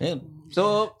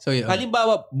 So yun.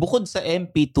 halimbawa, bukod sa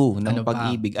MP2 ng Ano pa?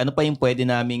 pag-ibig, ano pa yung pwede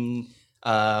naming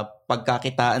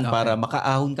pagkakitaan para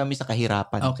makaahon kami sa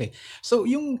kahirapan? Okay. So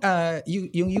yung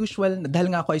usual, dahil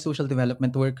nga ako ay social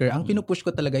development worker, ang pinupush ko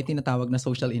talaga ay tinatawag na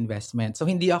social investment. So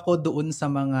hindi ako doon sa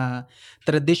mga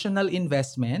traditional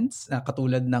investments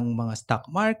katulad ng mga stock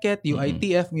market,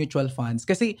 UITF, mutual funds.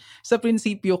 Kasi sa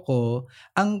prinsipyo ko,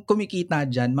 ang kumikita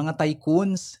dyan, mga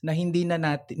tycoons na hindi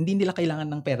nila kailangan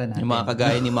ng pera natin. Yung mga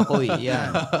kagaya ni Makoy,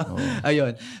 yan.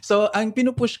 Ayun. So ang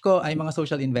pinupush ko ay mga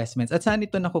social investments. At saan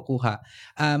ito nakukuha?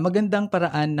 Magandang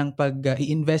paraan ng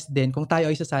pag-i-invest din kung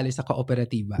tayo ay sasali sa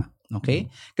kooperatiba.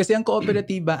 Okay? Kasi ang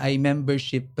kooperatiba ay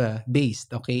membership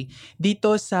based. Okay?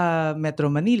 Dito sa Metro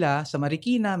Manila, sa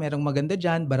Marikina, merong maganda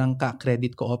dyan, Barangka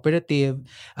Credit Cooperative.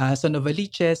 Sa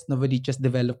Novaliches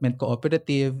Development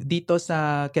Cooperative. Dito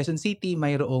sa Quezon City,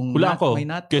 mayroong may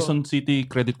Natco. Quezon City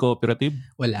Credit Cooperative?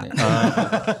 Wala.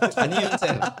 Ano yun,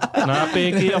 sir?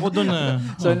 Napeki ako dun.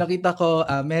 So nakita ko,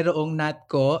 mayroong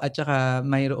Natco at saka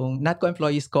mayroong Natco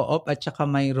Employees Co-op at saka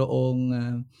mayroong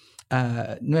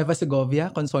Nueva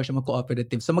Segovia Consortium of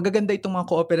Cooperatives. So magaganda itong mga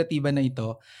kooperatiba na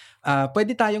ito.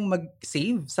 Pwede tayong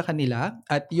mag-save sa kanila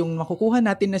at yung makukuha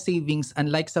natin na savings,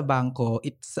 unlike sa bangko,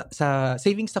 sa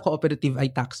savings sa cooperative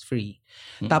ay tax-free.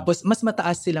 Tapos mas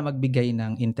mataas sila magbigay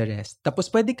ng interest.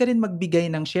 Tapos pwede ka rin magbigay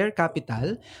ng share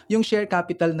capital. Yung share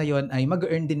capital na yon ay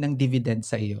mag-earn din ng dividend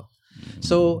sa iyo.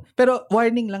 So, pero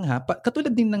warning lang ha,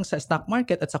 katulad din ng sa stock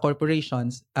market at sa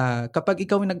corporations, kapag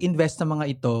ikaw nag-invest sa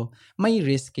mga ito, may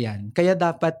risk yan. Kaya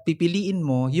dapat pipiliin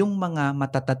mo yung mga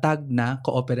matatatag na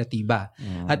kooperatiba.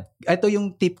 At ito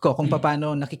yung tip ko kung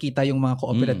paano nakikita yung mga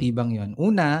kooperatibang yon.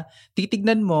 Una,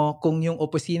 titignan mo kung yung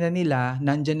opisina nila,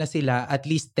 nandyan na sila at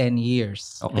least 10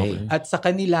 years. Okay. At sa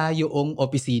kanila yung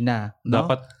opisina. No?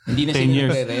 Dapat Hindi na 10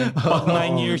 years. Pag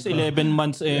 9 years, 11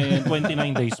 months,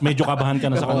 29 days, medyo kabahan ka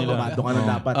na sa kanila. Ka na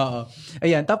dapat. Oo.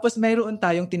 Ayan. Tapos mayroon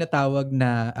tayong tinatawag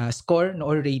na score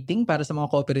or rating para sa mga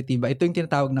kooperatiba. Ito yung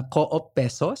tinatawag na Co-op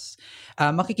Pesos.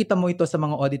 Makikita mo ito sa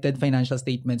mga audited financial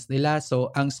statements nila.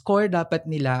 So, ang score dapat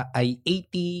nila ay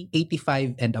 80,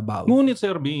 85 and above. Ngunit,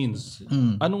 Sir Beans,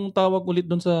 anong tawag ulit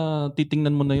doon sa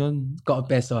titingnan mo na yon? Co-op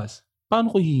Pesos. Paano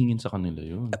ko hihingin sa kanila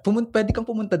yun? Pwede kang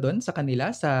pumunta doon sa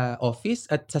kanila, sa office,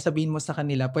 at sasabihin mo sa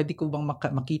kanila, pwede ko bang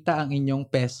makita ang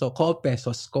inyong co-op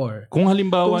peso score? Kung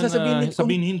halimbawa Kung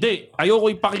sabihin, hindi,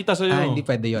 ayoko ipakita sa'yo. Hindi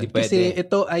pwede yun. Hindi pwede. Kasi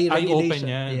ito ay regulation. Open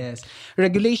yan. Yes.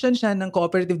 Regulation siya ng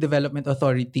Cooperative Development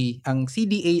Authority. Ang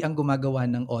CDA ang gumagawa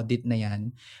ng audit na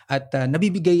yan. At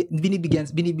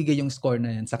binibigay yung score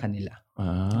na yan sa kanila.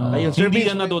 Ayun, hindi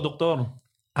yan nadodoktor.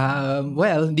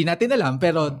 Well, hindi natin alam.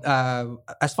 Pero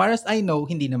as far as I know,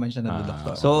 hindi naman siya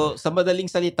nadodoktor. So, sa madaling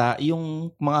salita,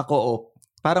 yung mga co-op,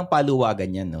 parang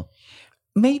paluwagan yan, no?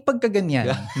 May pagkaganyan,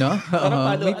 no?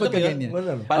 May pagkaganyan.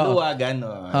 Paluwagan,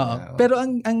 no? Pero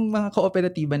ang mga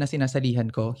kooperatiba na sinasalihan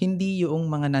ko, hindi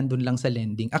yung mga nandun lang sa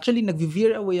lending. Actually,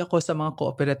 nag-veer away ako sa mga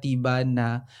kooperatiba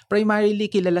na primarily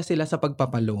kilala sila sa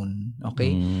pagpapaloan.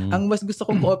 Okay? Ang mas gusto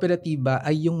kong kooperatiba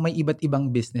ay yung may iba't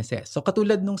ibang businesses. So,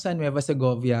 katulad nung sa Nueva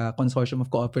Segovia Consortium of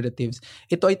Cooperatives,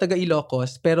 ito ay taga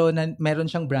Ilocos, pero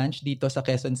meron siyang branch dito sa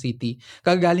Quezon City.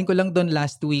 Kagaling ko lang doon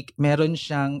last week, meron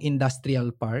siyang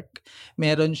industrial park,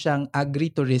 meron siyang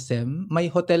agritourism. May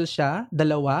hotel siya,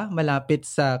 2, malapit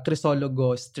sa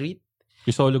Crisologo Street.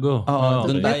 Crisologo.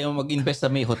 Doon tayo mag-invest sa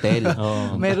may hotel.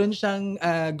 Meron siyang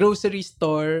grocery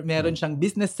store, meron siyang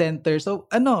business center. So,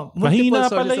 multiple mahina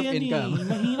sources pala of yan income.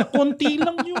 Mahina. Konti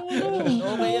lang yun.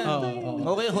 Okay yan.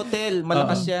 Okay, hotel.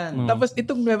 Malakas yan. Tapos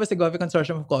itong Nueva Segovia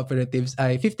Consortium of Cooperatives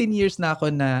ay 15 years na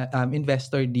ako na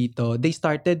investor dito. They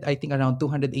started, I think, around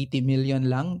 280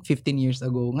 million lang 15 years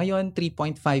ago. Ngayon,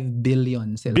 3.5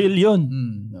 billion sila. Billion?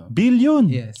 Billion?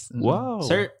 Yes. Wow.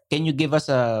 Sir, can you give us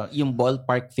yung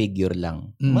ballpark figure lang?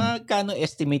 Magkano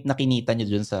estimate na kinita nyo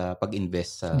dun sa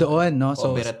pag-invest sa doon, no?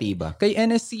 So, kooperatiba? Kay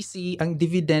NSCC, ang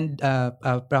dividend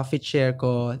profit share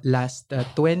ko last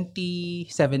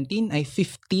 2017 ay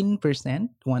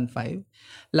 15%, 15.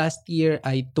 Last year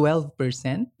ay 12%.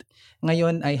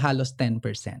 Ngayon ay halos 10%.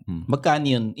 Magkano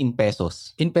yun in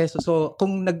pesos? In pesos. So,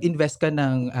 kung nag-invest ka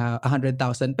ng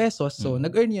 100,000 pesos, so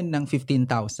nag-earn yun ng 15,000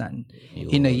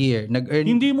 in a year.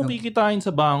 Hindi mo kikitain sa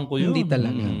bangko yun. Hindi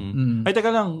talaga. Ay, teka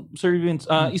lang, Sir Vince.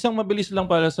 Isang mabilis lang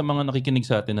para sa mga nakikinig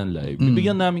sa atin ng live.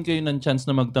 Bibigyan namin kayo ng chance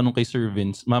na magtanong kay Sir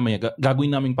Vince. Mamaya,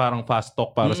 gagawin namin parang fast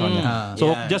talk para sa kanya.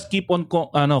 So, just keep on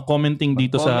commenting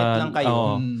dito sa... lang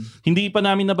kayo. Hindi pa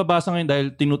namin nababasa ngayon dahil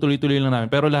tinutuloy-tuloy lang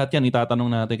namin. Pero lahat yan itatanong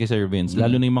natin kay Sir Vince.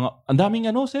 Lalo na yung mga, ang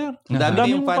daming sir. Ang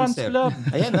daming fans club.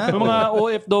 Ayan na. Yung mga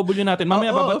OFW natin.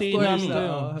 Mamaya babatiin namin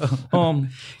kayo.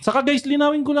 Saka guys,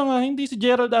 linawin ko lang hindi si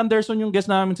Gerald Anderson yung guest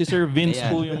namin, si Sir Vince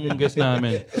po yung guest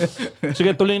namin.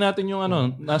 Sige, tuloy natin yung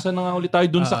nasa na nga ulit tayo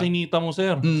dun sa kinita mo,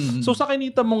 sir. So sa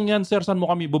kinita mong yan, sir, saan mo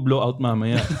kami blow out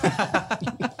mamaya?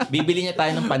 Bibili niya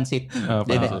tayo ng pansit.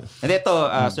 And ito,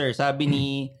 sir, sabi ni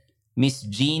Miss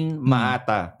Jean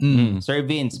Maata. Sir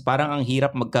Vince, parang ang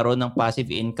hirap magkaroon ng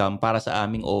passive income para sa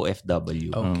aming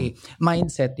OFW. Okay.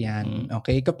 Mindset yan.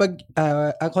 Okay? Kapag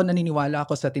ako naniniwala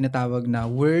ako sa tinatawag na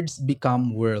words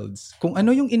become worlds. Kung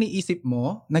ano yung iniisip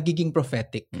mo, nagiging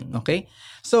prophetic. Okay?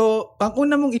 So, ang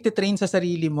una mong ititrain sa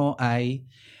sarili mo ay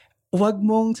huwag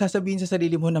mong sasabihin sa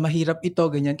sarili mo na mahirap ito,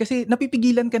 ganyan. Kasi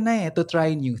napipigilan ka na to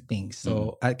try new things.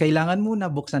 So, kailangan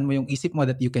muna buksan mo yung isip mo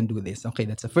that you can do this. Okay,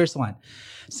 that's the first one.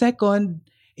 Second,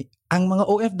 ang mga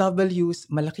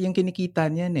OFWs, malaki yung kinikita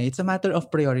niyan It's a matter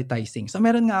of prioritizing. So,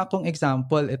 meron nga akong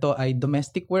example. Ito ay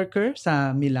domestic worker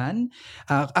sa Milan.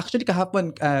 Actually,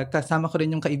 kahapon, kasama ko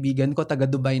rin yung kaibigan ko.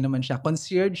 Taga Dubai naman siya.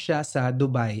 Concierge siya sa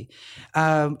Dubai.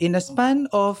 In a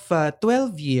span of 12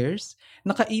 years,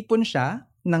 nakaipon siya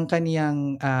ng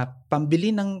kaniyang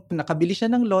nakabili siya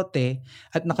ng lote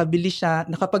at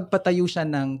nakapagpatayo siya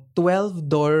ng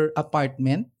 12-door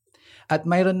apartment at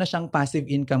mayroon na siyang passive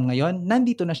income ngayon,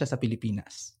 nandito na siya sa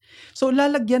Pilipinas. So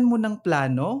lalagyan mo ng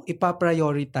plano,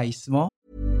 ipaprioritize mo.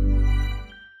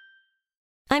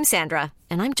 I'm Sandra,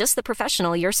 and I'm just the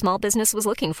professional your small business was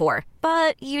looking for.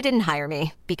 But you didn't hire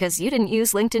me because you didn't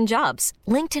use LinkedIn Jobs.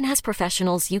 LinkedIn has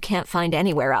professionals you can't find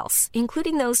anywhere else,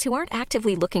 including those who aren't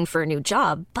actively looking for a new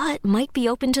job, but might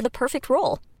be open to the perfect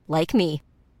role, like me.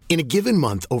 In a given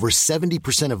month, over 70%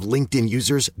 of LinkedIn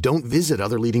users don't visit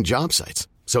other leading job sites.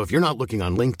 So if you're not looking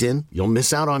on LinkedIn, you'll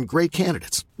miss out on great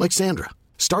candidates like Sandra.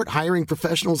 Start hiring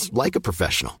professionals like a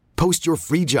professional. Post your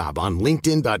free job on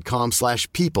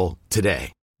linkedin.com/people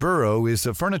today. Burrow is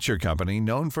a furniture company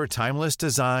known for timeless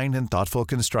design and thoughtful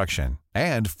construction,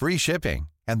 and free shipping,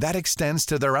 and that extends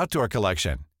to their outdoor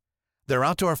collection. Their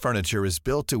outdoor furniture is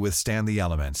built to withstand the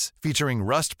elements, featuring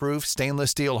rust-proof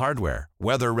stainless steel hardware,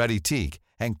 weather-ready teak,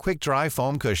 and quick-dry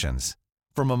foam cushions.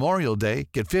 For Memorial Day,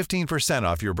 get 15%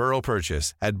 off your Burrow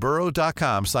purchase at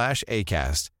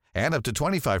burrow.com/acast, and up to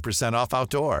 25% off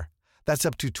outdoor. That's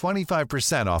up to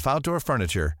 25% off outdoor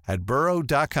furniture at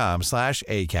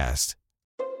burrow.com/acast.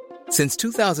 Since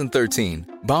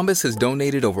 2013, Bombas has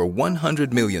donated over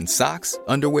 100 million socks,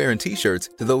 underwear, and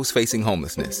T-shirts to those facing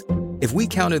homelessness. If we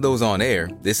counted those on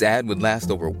air, this ad would last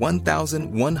over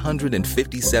 1,157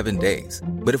 days.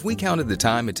 But if we counted the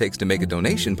time it takes to make a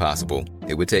donation possible,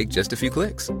 it would take just a few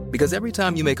clicks. Because every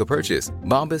time you make a purchase,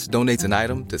 Bombas donates an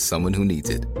item to someone who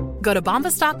needs it. Go to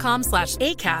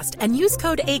bombas.com/ACAST and use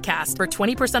code ACAST for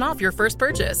 20% off your first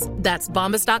purchase. That's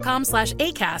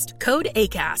bombas.com/ACAST, code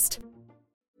ACAST.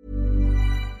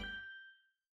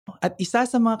 At isa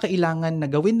sa mga kailangan na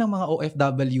gawin ng mga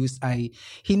OFWs ay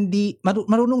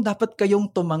marunong dapat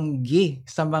kayong tumanggi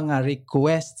sa mga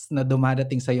requests na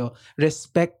dumadating sa'yo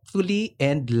respectfully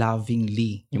and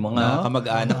lovingly. Yung mga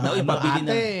kamag-anak na,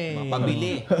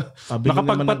 pabili.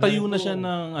 Nakapagpatayo na siya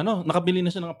ng, nakabili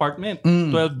na siya ng apartment.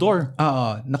 12-door.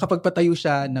 Oo. Nakapagpatayo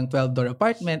siya ng 12-door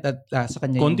apartment at sa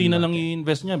kanya konti na lang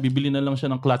i-invest niya. Bibili na lang siya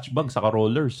ng clutch bag saka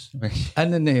rollers.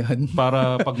 Ano na yun?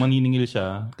 Para pag maniningil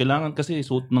siya, kailangan kasi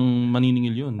suot ng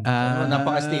maniningil yun.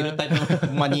 Napaka-stereotype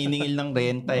ng maniningil ng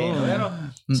renta Pero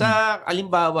sa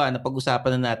alimbawa,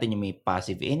 napag-usapan na natin yung may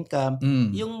passive income,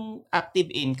 yung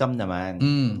active income naman.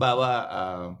 Bawa,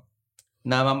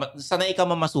 sanay ka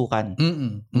mamasukan.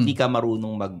 Hindi ka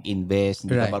marunong mag-invest,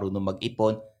 hindi ka marunong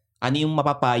mag-ipon. Ano yung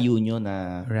mapapayo nyo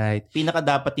na pinaka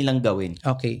dapat nilang gawin?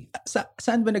 Okay.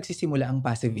 Saan ba nagsisimula ang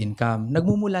passive income?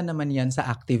 Nagmumula naman yan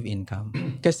sa active income.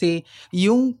 Kasi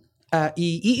yung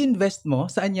i-invest mo,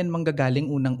 saan yan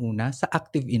manggagaling unang-una? Sa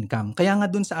active income. Kaya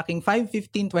nga dun sa aking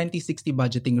 5-15-20-60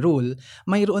 budgeting rule,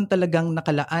 mayroon talagang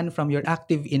nakalaan from your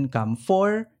active income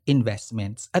for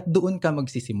investments. At doon ka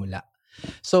magsisimula.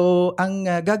 So, ang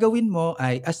gagawin mo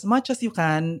ay as much as you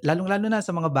can, lalong-lalo na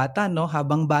sa mga bata,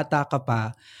 habang bata ka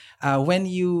pa, when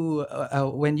you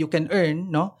can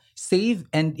earn, save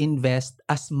and invest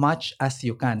as much as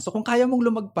you can. So kung kaya mong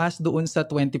lumagpas doon sa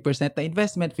 20% na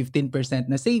investment, 15%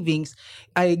 na savings,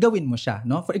 ay gawin mo siya.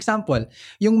 For example,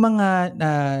 yung mga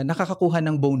nakakakuha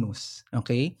ng bonus.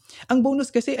 Okay? Ang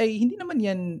bonus kasi ay hindi naman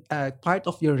yan part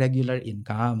of your regular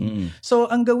income. So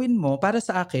ang gawin mo, para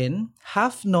sa akin,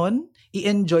 half nun,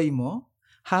 i-enjoy mo,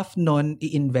 half nun,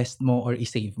 i-invest mo or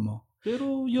i-save mo.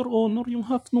 Pero, Your Honor, yung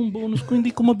half nung bonus ko,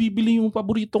 hindi ko mabibili yung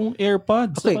paboritong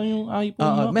AirPods saka yung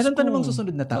iPhone Max meron pa namang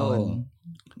susunod na taon.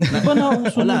 Diba na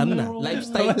Wala na.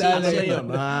 Lifestyle Wala change na yun.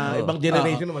 Ibang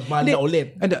generation mas mahal na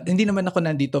ulit. Hindi naman ako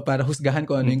nandito para husgahan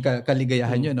ko ano yung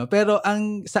kaligayahan nyo, no? Pero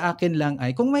ang sa akin lang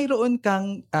ay, kung meron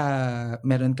kang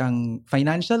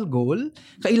financial goal,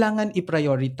 kailangan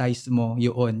i-prioritize mo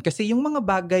yun. Kasi yung mga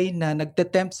bagay na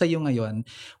nagte-tempt sa'yo ngayon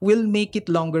will make it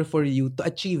longer for you to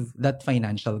achieve that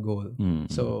financial goal.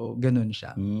 So, ganun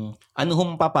siya. Ano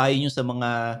hong papayo nyo sa mga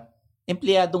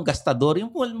empleyadong gastador? Yung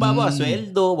halimbawa,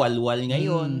 sweldo, walwal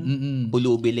ngayon,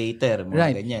 pulubi later,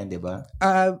 mga ganyan, di ba?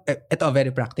 Ito, very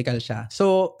practical siya.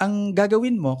 So, ang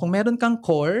gagawin mo, kung meron kang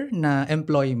core na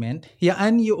employment,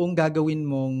 yaan yung gagawin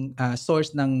mong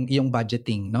source ng iyong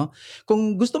budgeting, no?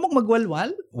 Kung gusto mong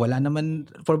magwalwal, wala naman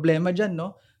problema dyan,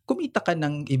 no? Kumita ka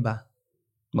ng iba.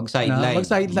 Mag-sideline.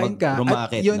 Mag-sideline ka.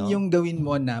 Rumakit, at yun yung gawin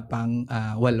mo na pang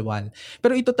walwal.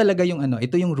 Pero ito talaga yung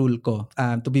ito yung rule ko.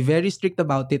 To be very strict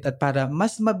about it at para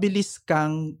mas mabilis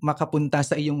kang makapunta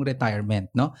sa iyong retirement,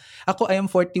 no? Ako, I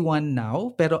am 41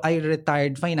 now, pero I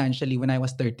retired financially when I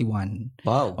was 31.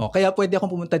 Wow. Kaya pwede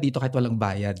akong pumunta dito kahit walang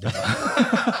bayad.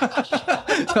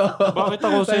 So, bakit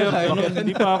ako, sir?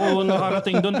 Hindi pa ako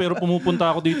nakarating doon pero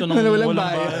pumupunta ako dito ng walang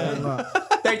bayad.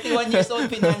 31 years old,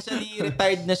 financially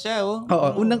retired na siya.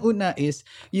 Oo, unang-una is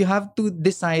you have to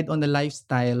decide on the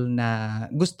lifestyle na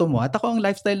gusto mo. At ako, ang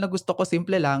lifestyle na gusto ko,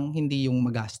 simple lang, hindi yung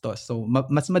magastos. So,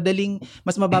 mas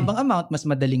mababang amount, mas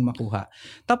madaling makuha.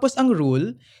 Tapos, ang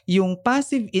rule, yung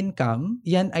passive income,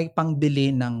 yan ay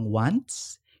pangbili ng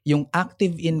wants. Yung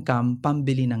active income,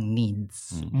 pambili ng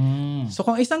needs. So,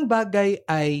 kung isang bagay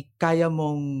ay kaya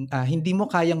mong, hindi mo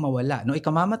kayang mawala, no?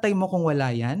 Ikamamatay mo kung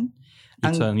wala yan,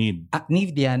 it's a need.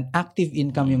 Need yan, active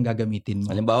income yung gagamitin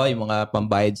mo. Halimbawa, yung mga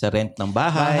pambayad sa rent ng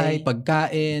bahay,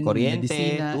 pagkain, kuryente,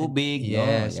 medisina, tubig.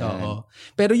 Yes, oo.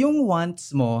 Pero yung wants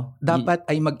mo, dapat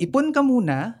ay mag-ipon ka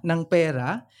muna ng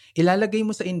pera, ilalagay mo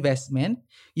sa investment,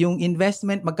 yung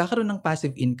investment, magkakaroon ng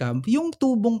passive income, yung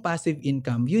tubong passive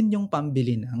income, yun yung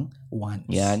pambili ng wants.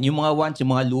 Yan, yung mga wants,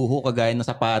 yung mga luho, kagaya ng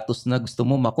sapatos na gusto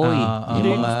mo, Makoy. Yung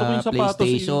mga gusto ko yung sapatos,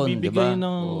 PlayStation, bibigay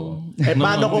diba?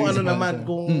 Paano kung naman,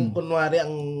 kung kunwari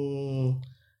ang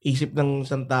isip ng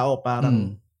isang tao,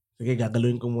 parang, sige,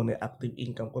 gagalawin ko muna yung active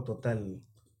income ko, total,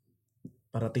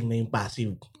 parating na yung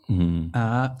passive.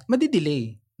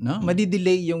 Madidelay. No?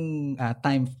 Madidelay yung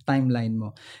timeline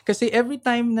mo. Kasi every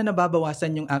time na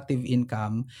nababawasan yung active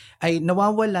income, ay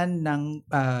nawawalan ng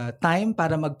time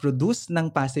para mag-produce ng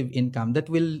passive income that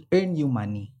will earn you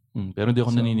money. Pero hindi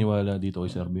ako naniniwala dito kay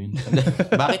Sir Vince.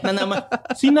 Bakit na naman?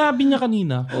 Sinabi niya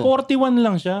kanina, 41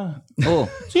 lang siya.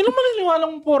 Sino maniniwala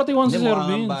kung 41 si Sir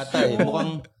Vince? Bata eh.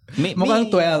 Mukhang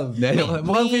 12.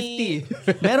 Mukhang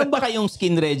 50. Meron ba kayong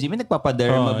skin regimen?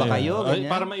 Nagpapaderma ba kayo?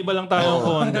 Ay, para maiba lang tayo ng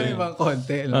konti. Ibang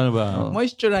konti. Ano ba?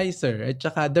 Moisturizer at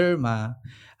saka derma.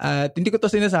 At hindi ko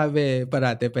to sinasabi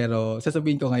parate pero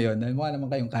sasabihin ko ngayon na mukha naman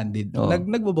kayong candid.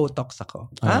 Nagbo-botox ako.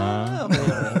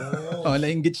 Okay.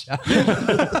 Nainggit siya.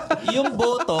 Yung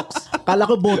botox. Kala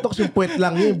ko botox yung puwet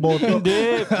lang yun. Botox.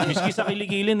 Hindi. Miski sa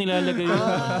kilikili nilalagay yun.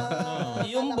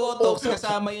 Yung botox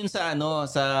kasama yun sa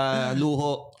sa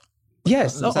luho.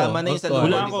 Yes. Kasama na yun sa luho.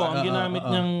 Wala ko. Ang ginamit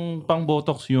niyang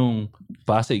pang-botox yung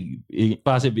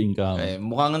passive income.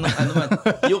 Mukhang man.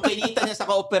 Yung kinita niya sa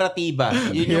kooperatiba,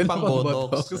 yun yung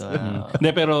pang-botox. Hindi,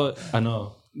 pero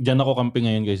diyan ako kampi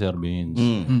ngayon kay Sir Vince.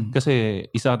 Kasi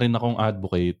isa rin akong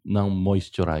advocate ng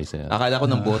moisturizer. Akala ko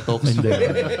ng botox. Hindi.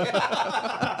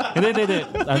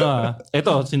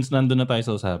 Ito, since nandun na tayo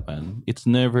sa usapan, it's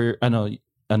never,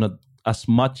 as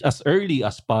much as early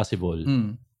as possible,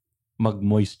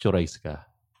 mag-moisturize ka.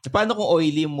 Paano kung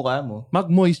oily yung mukha mo?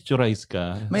 Mag-moisturize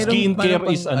ka. Skincare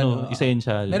is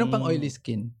essential. Meron pang oily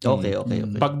skin. Okay.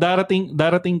 Pag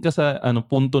darating ka sa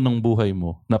punto ng buhay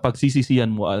mo na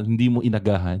pagsisisihan mo, hindi mo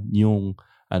inagahan yung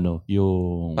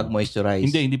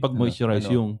pag-moisturize. Hindi pag-moisturize,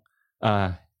 yung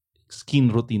skin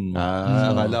routine mo.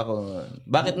 Akala ko.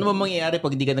 Bakit naman mangyayari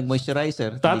pag hindi ka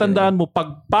nag-moisturizer? Tatandaan mo,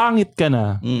 pag pangit ka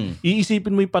na,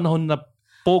 iisipin mo yung panahon na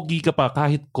pogi ka pa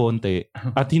kahit konti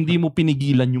at hindi mo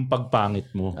pinigilan yung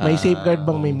pagpangit mo. May safeguard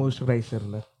bang may moisturizer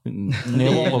na?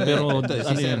 Ewan ko, pero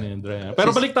yan, Dre.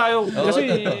 Pero balik tayo. Kasi,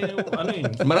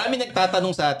 Marami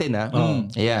nagtatanong sa atin, ha?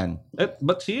 Ayan.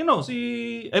 But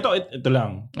ito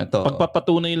lang.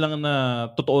 Pagpapatunay lang na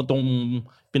totoo itong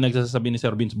pinagsasabi ni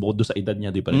Sir Vince bukod sa edad niya,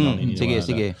 di pa rin ako naniniwala.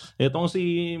 Sige. Itong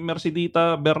si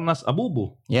Mercedita Bernas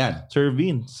Abubo. Yan. Sir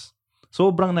Vince.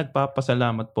 Sobrang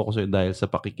nagpapasalamat po ako sa dahil sa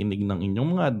pakikinig ng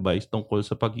inyong mga advice tungkol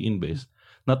sa pag-i-invest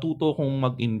natuto kong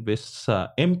mag-invest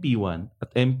sa MP1 at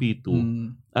MP2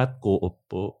 at Co-op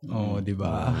po. Di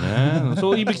ba? Ayan.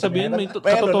 So, ibig sabihin, may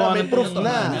katotohanan. May proof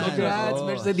na. Congrats,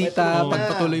 Mercedita.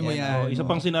 Pagpatuloy mo yan. Isa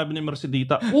pang sinabi ni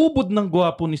Mercedita, ubod ng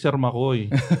gwapo ni Sir Makoy.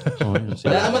 Wala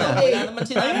naman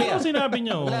sinabi. Ano sinabi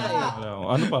niyo?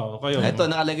 Ano pa? Kayo? Ito,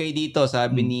 nakalagay dito,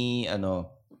 sabi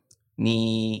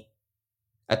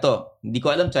Ito, hindi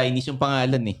ko alam, Chinese yung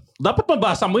pangalan eh. Dapat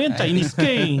mabasa mo yan, Chinese ka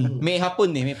eh. May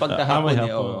hapon eh, may pagkahapon eh.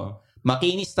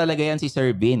 Makinis talaga yan si Sir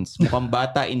Vince. Mukhang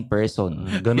bata in person.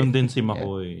 Ganon din si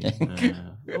Makoy.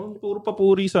 Puro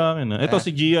papuri sa akin. Ito si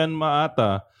Gian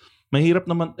Maata. Mahirap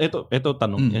naman, ito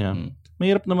tanong niya.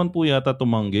 Mahirap naman po yata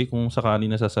tumanggi kung sakali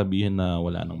na sasabihin na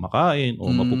wala nang makain o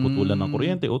mapuputulan ng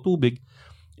kuryente o tubig,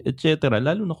 etc.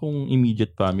 Lalo na kung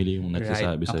immediate family yung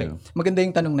nagsasabi sa'yo. Maganda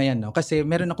yung tanong na yan, no? Kasi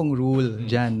meron akong rule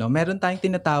dyan, no? Meron tayong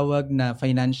tinatawag na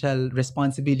financial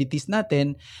responsibilities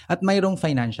natin at mayroong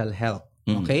financial help.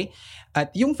 Okay?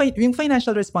 At yung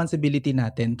financial responsibility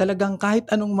natin, talagang kahit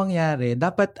anong mangyari,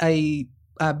 dapat ay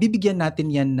bibigyan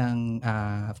natin yan ng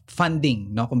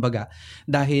funding, no? Kumbaga,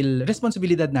 dahil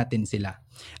responsibilidad natin sila.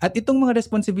 At itong mga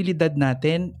responsibilidad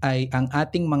natin ay ang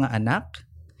ating mga anak,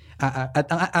 at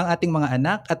ang ating mga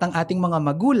anak at ang ating mga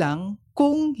magulang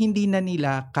kung hindi na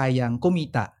nila kayang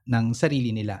kumita ng sarili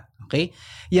nila. Okay?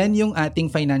 Yan yung ating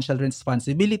financial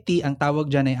responsibility. Ang tawag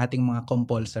dyan ay ating mga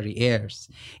compulsory heirs.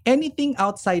 Anything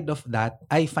outside of that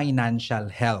ay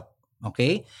financial help.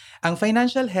 Okay? Ang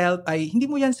financial help ay hindi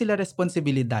mo yan sila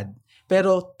responsibilidad.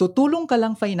 Pero tutulong ka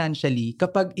lang financially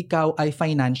kapag ikaw ay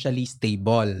financially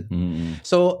stable.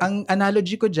 So, ang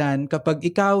analogy ko dyan, kapag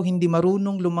ikaw hindi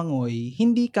marunong lumangoy,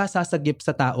 hindi ka sasagip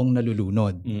sa taong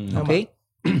nalulunod. Okay?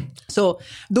 So,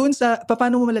 doon sa,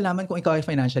 paano mo malalaman kung ikaw ay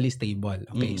financially stable?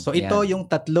 Okay, so ito yung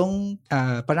tatlong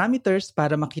parameters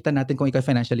para makita natin kung ikaw ay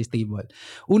financially stable.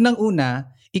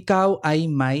 Unang-una, ikaw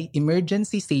ay may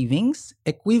emergency savings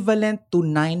equivalent to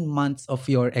 9 months of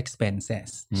your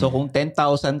expenses. So, kung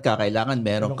 10,000 ka, kailangan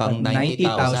meron kang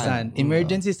 90,000.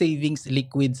 Emergency savings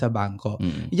liquid sa bangko.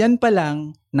 Yan pa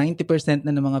lang, 90%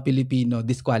 na ng mga Pilipino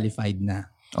disqualified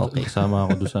na. Okay.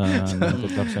 Kasama ako doon sa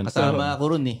 90%. Kasama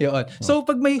ako ron eh. Yun. So,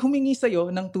 pag may humingi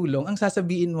sa'yo ng tulong, ang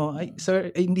sasabihin mo, ay,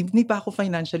 sir, hindi pa ako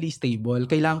financially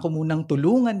stable. Kailangan ko munang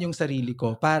tulungan yung sarili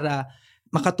ko para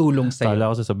makatulong sa'yo.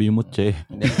 Kala ko sasabihin mo, che.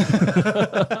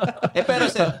 Pero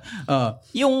sir,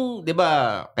 yung, di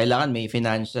ba, kailangan may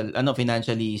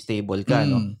financially stable ka,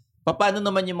 no? Paano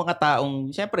naman yung mga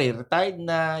taong, siyempre, retired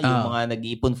na, yung mga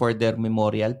nag-iipon for their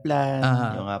memorial plan,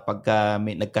 yung pagka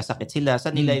may nagkasakit sila,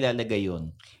 saan nila ilalagay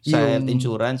yun? Sa health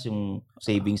insurance, yung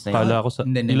savings na yun? Kala ko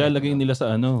ilalagay nila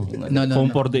sa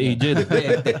home for the aged.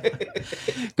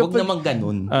 Huwag naman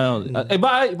ganun.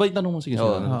 Iba yung tanong mo, sige.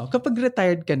 Kapag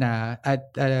retired ka na, at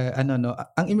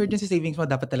ang emergency savings mo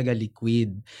dapat talaga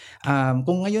liquid.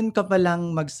 Kung ngayon ka pa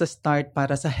lang magsa-start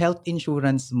para sa health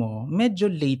insurance mo, medyo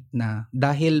late na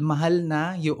dahil mahal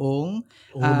na yung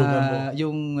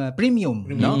premium,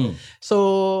 no?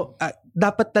 So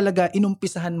dapat talaga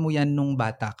inumpisahan mo yan nung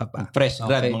bata ka pa. Fresh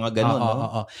grad, mga ganun,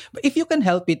 no? But if you can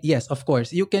help it, yes, of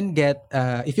course, you can get,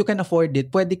 if you can afford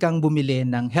it, pwede kang bumili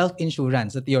ng health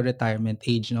insurance at your retirement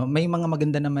age, no? May mga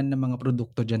maganda naman na mga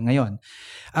produkto dyan ngayon.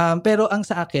 Pero ang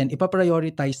sa akin,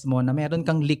 ipaprioritize mo na meron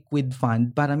kang liquid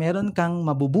fund para meron kang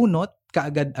mabubunot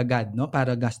kaagad-agad, no,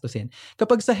 para gastusin.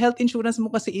 Kapag sa health insurance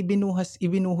mo kasi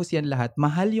ibinuhos yan lahat,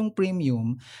 mahal yung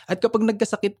premium, at kapag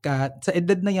nagkasakit ka, sa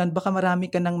edad na yan, baka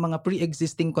marami ka ng mga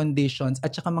pre-existing conditions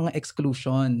at saka mga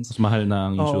exclusions. Mas mahal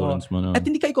na ang insurance mo, no? At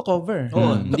hindi ka i-cover.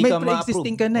 May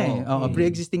pre-existing ka na eh.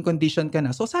 Pre-existing condition ka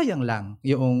na. So sayang lang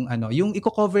yung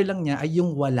i-cover lang niya ay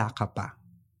yung wala ka pa.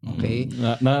 Okay?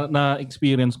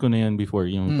 Na-experience ko na yan before,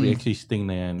 yung pre-existing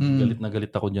na yan. Galit na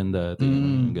galit ako dyan dati.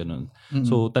 Ganun.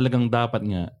 So talagang dapat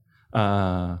nga,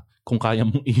 kung kaya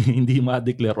mong hindi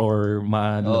ma-declare or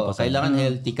ma-lampasan. Kailangan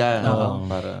healthy ka.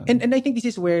 Para... And I think this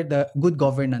is where the good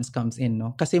governance comes in,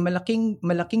 no? Kasi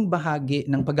malaking bahagi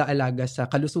ng pag-aalaga sa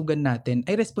kalusugan natin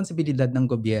ay responsibilidad ng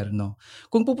gobyerno.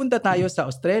 Kung pupunta tayo sa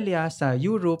Australia, sa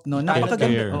Europe, no,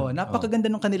 napakaganda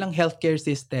ng kanilang healthcare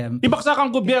system. Ibaksak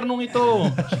ang gobyernong ito.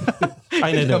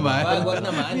 Ay, hindi naman.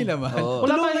 Hindi naman.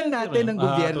 Tulungan natin ang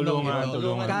gobyerno.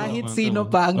 Kahit sino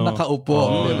pa ang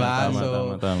nakaupo, di ba?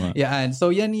 Tama. Yan.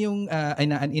 So yan yung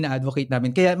ina-advocate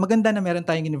namin. Kaya maganda na meron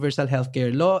tayong universal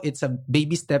healthcare law. It's a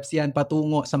baby steps yan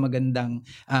patungo sa magandang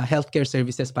healthcare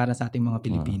services para sa ating mga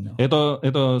Pilipino. Ito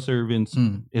Sir Vince,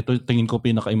 ito tingin ko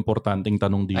pinaka-importanting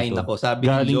tanong dito. Ay nako, sabi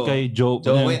ni galing kay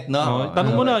Joet, no?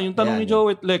 Tanong mo na, yung tanong ni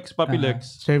Joet, Lex, Papi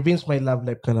Lex. Sir Vince, may love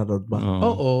life ka na road ba?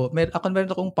 Oo. Meron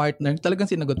akong partner,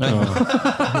 talagang sinagot ko.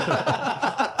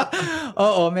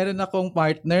 Oo, meron akong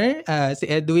partner, si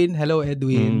Edwin. Hello,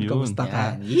 Edwin. Kamusta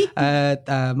ka? At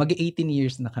mag-18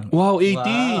 years na kami. Wow,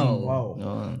 18! Wow.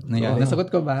 Ayan,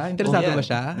 nasagot ko ba? Interesado ba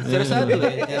siya? Interesado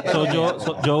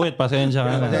So Joet, pasensya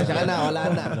ka na. Pasensya ka na, wala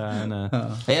na.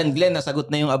 Ayan, Glenn, nasagot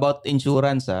na yung about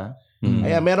insurance, ha?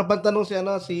 Ayan, meron pang tanong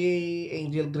si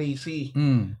Angel Gracie.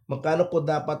 Magkano po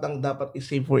dapat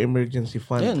i-save for emergency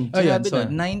fund? Ayan, so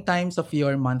 9 times of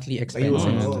your monthly expenses.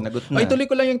 Tuloy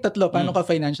ko lang yung tatlo. Paano ka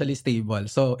financially stable?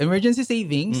 So, emergency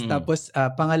savings. Tapos,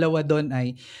 pangalawa doon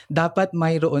ay dapat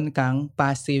mayroon kang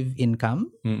passive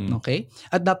income. Okay?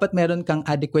 At dapat meron kang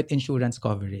adequate insurance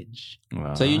coverage.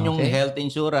 Wow. So, yun yung health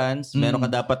insurance. Meron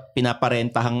ka dapat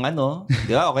pinaparentahang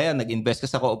di ba? O kaya, nag-invest ka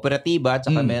sa kooperatiba at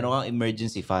saka meron kang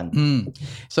emergency fund.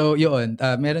 So, yun.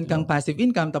 Meron kang passive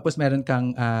income tapos meron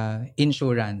kang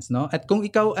insurance, no? At kung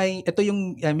ikaw ay, ito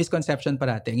yung misconception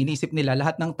parate, inisip nila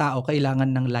lahat ng tao kailangan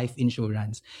ng life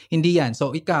insurance. Hindi yan.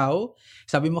 So, ikaw,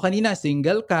 sabi mo kanina,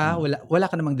 single ka, wala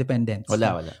ka namang dependents.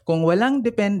 Wala. Kung walang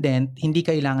dependent, hindi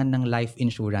kailangan ng life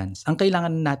insurance. Ang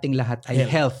kailangan nating lahat ay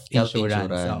health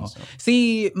insurance. So,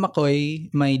 si McCoy,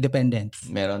 may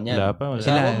dependents. Meron yan. Wala pa.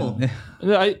 Asawa mo.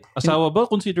 Asawa ba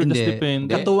considered as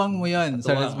dependent? Katuwang mo yun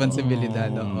sa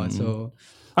responsibilidad. So,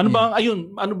 ano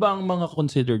ba ang mga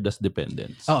considered as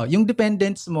dependents? Yung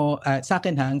dependents mo, sa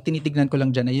akin ang tinitignan ko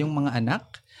lang dyan ay yung mga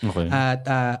anak. Okay. At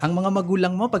ang mga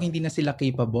magulang mo pag hindi na sila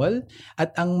capable at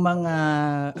ang mga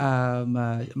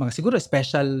siguro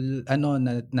special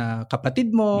na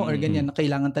kapatid mo or ganyan na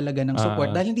kailangan talaga ng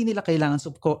support dahil hindi nila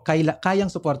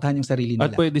kayang suportahan yung sarili nila.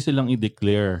 At pwede silang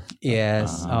i-declare.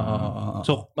 Yes.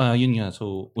 So, yun nga.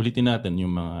 So, ulitin natin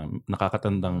yung mga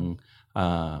nakakatandang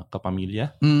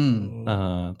kapamilya.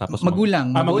 Tapos magulang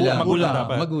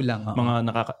dapat.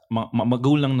 Mga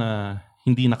magulang na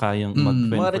hindi na kayang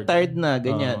mag-fend. Mga retired na,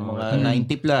 ganyan. Mga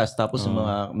 90 plus. Tapos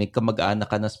may kamag-anak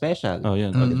ka na special. Yan.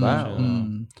 Diba?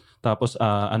 Tapos,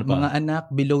 ano pa? Mga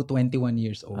anak below 21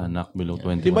 years old. Anak below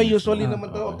 21 diba usually naman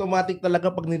automatic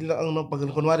talaga pag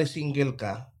kunwari single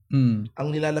ka, ang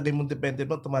nilalagay mong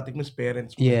dependent mo, automatic mo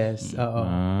parents mo. Yes.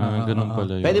 Ganun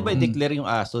pala yun. Pwede ba i-declare yung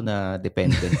aso na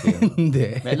dependent yun?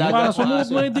 Hindi. Yung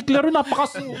aso mo i-declare,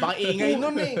 napaka-ingay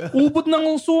nun Ubod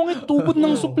ng sungit, ubod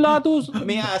ng suplado.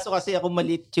 May aso kasi ako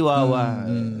maliit, chihuahua.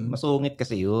 Masungit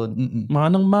kasi yun.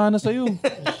 Manang-mana sa'yo.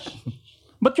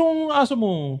 Ba't yung aso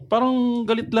mo? Parang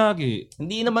galit lagi.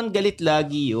 Hindi naman galit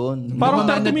lagi yun. Parang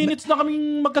 30 minutes na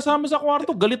kaming magkasama sa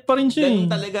kwarto. Galit pa rin siya. Ganun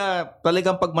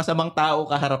talagang pag masamang tao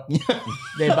kaharap niya.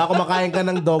 Baka kumakain ka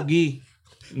ng doggy.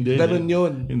 Ganun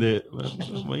yun. Hindi.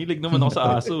 Mahilig naman ako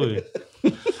sa aso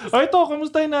Ito,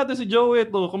 kamustahin natin si Joey.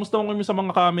 Kamusta mo kami sa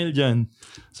mga camel dyan?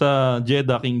 Sa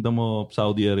Jeddah, Kingdom of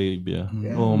Saudi Arabia.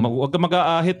 Huwag ka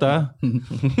mag-aahit ha.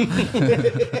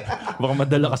 Baka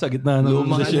madala ka sa gitna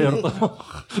ng desierto.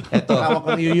 Ito.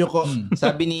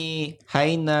 Sabi ni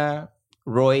Haina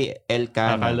Roy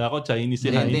Elcano. Akala ko Chinese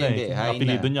si Haina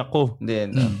Apelido niya ko.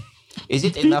 Is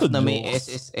it enough na may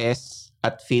SSS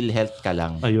at PhilHealth ka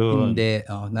lang? Ayun. Hindi.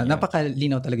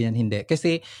 Napakalinaw talaga yan. Hindi.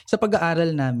 Kasi sa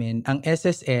pag-aaral namin, ang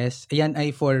SSS, yan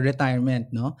ay for retirement,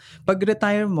 no? Pag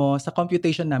retire mo, sa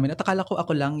computation namin, at akala ko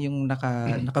ako lang yung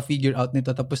naka-figure out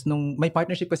nito. Tapos nung may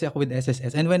partnership kasi ako with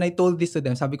SSS. And when I told this to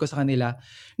them, sabi ko sa kanila,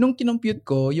 nung kinompute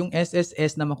ko, yung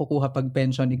SSS na makukuha pag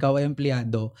pension, ikaw ay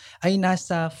empleyado, ay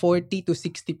nasa 40 to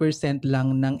 60%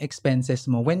 lang ng expenses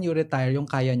mo when you retire yung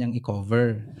kaya niyang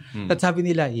i-cover. At sabi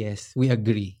nila, yes, we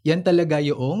agree. Yan talaga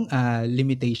yung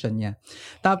limitation niya.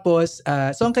 Tapos,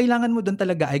 so ang kailangan mo doon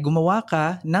talaga ay gumawa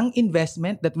ka ng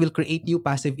investment that will create you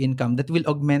passive income that will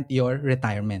augment your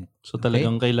retirement. So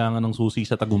talagang kailangan ng susi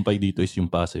sa tagumpay dito is yung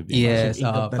passive income. Yes,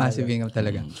 passive income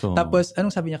talaga. So, tapos,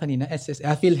 anong sabi niya kanina?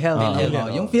 PhilHealth.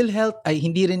 Yung PhilHealth ay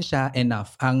hindi rin siya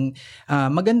enough. Ang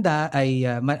maganda ay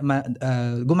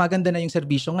gumaganda na yung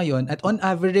serbisyo ngayon at on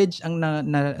average, ang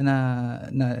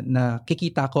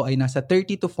nakikita ko ay nasa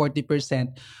 30 to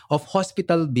 40% of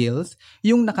hospital bills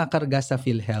yung nakakarga sa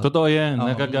PhilHealth. Totoo yan.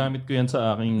 Nagagamit ko yan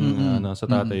sa aking sa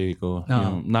tatay ko.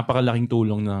 Yung napakalaking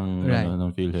tulong ng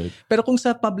PhilHealth. Pero kung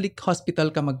sa public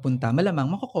hospital ka magpunta,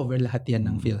 malamang mako-cover lahat yan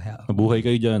ng PhilHealth. Mabuhay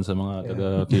kayo dyan sa mga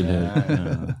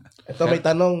taga-PhilHealth. Ito may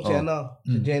tanong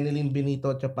si Jeneline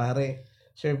Benito Chapare.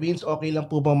 Sir Vince, okay lang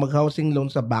po bang mag-housing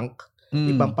loan sa bank?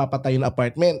 Ibang papatayo na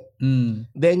apartment.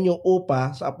 Then yung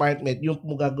upa sa apartment, yung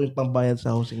gagawin pambayad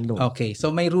sa housing loan. Okay,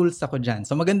 so may rules ako dyan.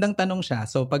 So magandang tanong siya.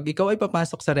 So pag ikaw ay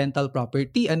papasok sa rental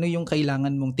property, ano yung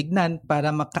kailangan mong tignan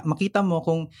para makita mo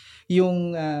kung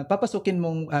yung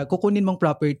kukunin mong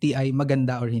property ay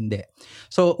maganda or hindi.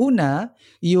 So una,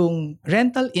 yung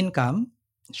rental income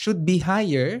should be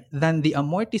higher than the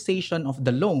amortization of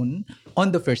the loan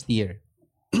on the first year.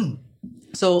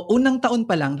 So, unang taon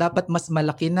pa lang, dapat mas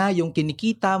malaki na yung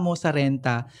kinikita mo sa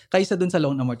renta kaysa dun sa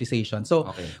loan amortization.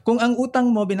 So, kung ang utang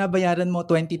mo, binabayaran mo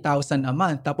 20,000 a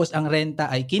month, tapos ang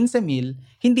renta ay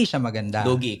 15,000, hindi siya maganda.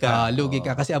 Lugi ka. Lugi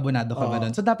ka kasi abonado ka ba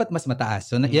dun. So, dapat mas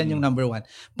mataas. So, yan yung number 1.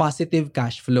 Positive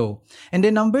cash flow. And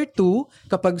then number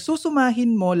 2, kapag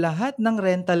susumahin mo lahat ng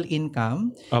rental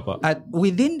income, at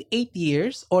within 8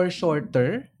 years or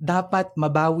shorter, dapat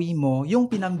mabawi mo yung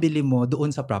pinambili mo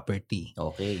doon sa property.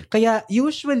 Okay. Kaya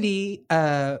usually,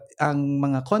 ang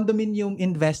mga condominium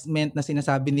investment na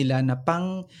sinasabi nila na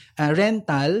pang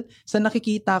rental, sa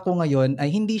nakikita ko ngayon ay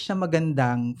hindi siya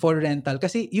magandang for rental.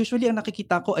 Kasi usually ang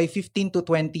nakikita ko ay 15 to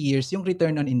 20 years yung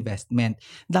return on investment.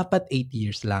 Dapat 8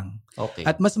 years lang. Okay.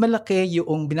 At mas malaki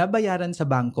yung binabayaran sa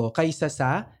bangko kaysa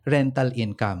sa rental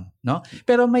income, no?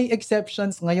 Pero may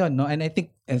exceptions ngayon, no? And I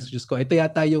think, excuse ko, ito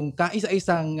yata yung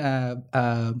kaisa-isang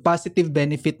positive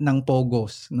benefit ng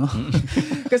POGOs, no?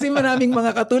 Kasi maraming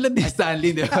mga katulad ni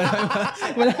Stanley, di ba?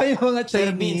 Maraming mga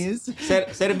Chinese.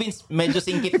 Sir Vince, medyo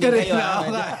singkit din kayo.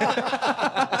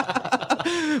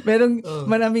 Merong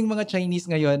maraming mga Chinese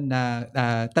ngayon na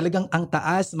talagang ang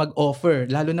taas mag-offer,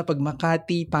 lalo na pag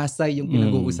Makati, Pasay yung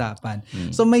pinag-uusapan.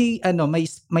 So may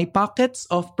pockets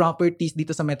of properties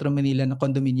dito sa Metro Manila na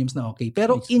condominiums na okay,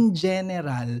 pero in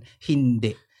general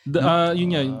hindi. Yun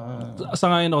nga,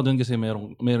 sangayon ako doon kasi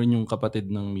meron yung kapatid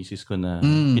ng misis ko na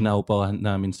pinaupahan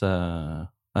namin sa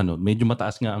medyo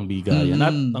mataas nga ang bigayan.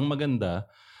 At ang maganda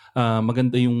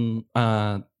yung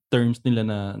terms nila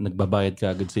na nagbabayad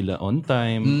ka agad sila on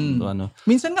time. So,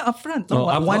 minsan nga upfront.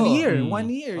 One year yung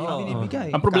binibigay.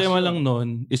 Ang problema lang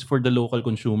nun is for the local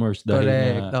consumers.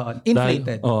 Dahil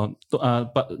inflated.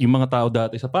 Yung mga tao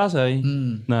dati sa Pasay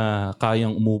na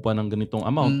kayang umupa ng ganitong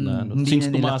amount na since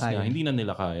tumaas nga, hindi na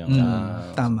nila kayang.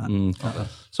 Tama.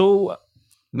 So,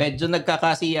 medyo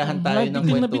nagkakasiyahan tayo ng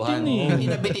kwentuhan.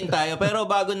 Hindi nabitin tayo. Pero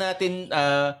bago natin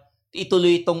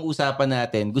ituloy itong usapan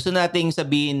natin, gusto nating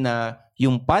sabihin na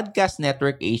yung Podcast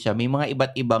Network Asia, may mga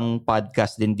iba't ibang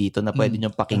podcast din dito na pwede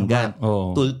niyong pakinggan.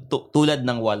 Tulad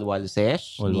ng Walwal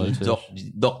Sesh, ni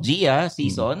Doc Gia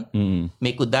season,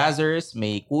 may Kudazers,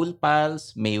 may Cool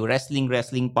Pals, may Wrestling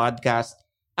podcast,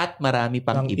 at marami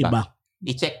pang iba.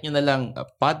 I-check nyo na lang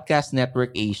Podcast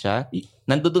Network Asia.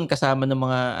 Nandoon kasama ng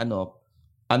mga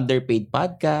underpaid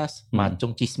podcast,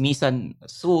 Machong Chismisan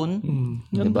soon.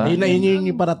 Diba?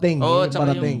 Yun yung parating.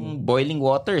 Tsaka yung Boiling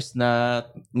Waters na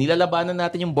nilalabanan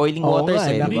natin yung Boiling Waters.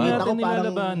 Hindi natin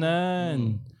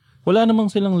nilalabanan. Wala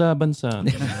namang silang laban sa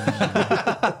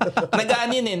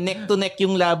Nagaan yun neck to neck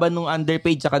yung laban ng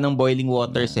underpaid tsaka ng Boiling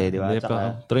Waters di ba?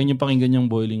 Try nyo pakinggan yung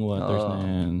Boiling Waters na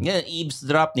yan. Yan,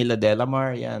 Eavesdrop nila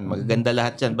Delamar, yan. Magaganda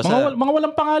lahat yan. Basta, mga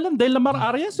walang pangalan, Delamar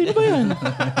Arias, sino ba yan?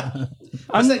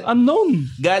 Unknown.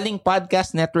 Galing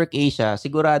Podcast Network Asia,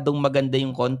 siguradong maganda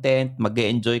yung content,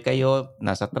 mag-e-enjoy kayo,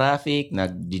 nasa traffic,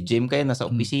 nag-gym kayo, nasa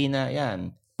opisina,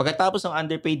 yan. Pagkatapos ng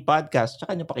underpaid podcast,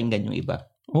 tsaka nyo pakinggan yung iba.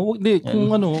 Hindi.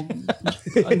 Kung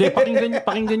hindi,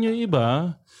 pakinggan nyo yung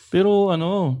iba. Pero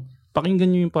pakinggan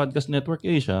nyo yung Podcast Network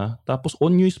Asia, tapos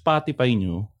on nyo yung Spotify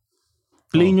nyo,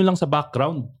 play nyo lang sa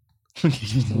background.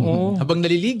 Habang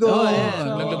naliligo,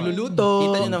 habang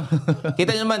nagluluto.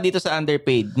 Kita nyo naman dito sa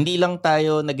underpaid, hindi lang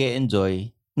tayo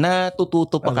nag-e-enjoy,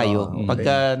 natututo pa kayo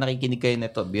pagka nakikinig kayo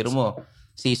nito. Biro mo,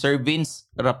 si Sir Vince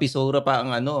Rapisora pa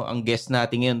ang guest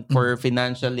natin ngayon for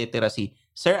financial literacy.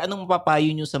 Sir, anong mapapayo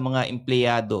nyo sa mga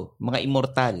empleyado, mga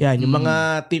immortal? Yan, yung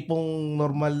mga tipong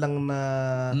normal lang na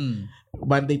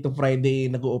Monday to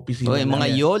Friday nag-o-opisina. Yung mga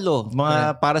YOLO,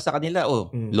 mga para sa kanila,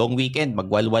 long weekend,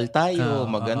 magwalwal tayo,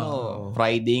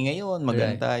 Friday ngayon,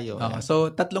 tayo.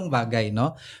 So, 3 bagay,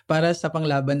 no? Para sa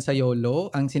panglaban sa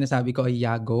YOLO, ang sinasabi ko ay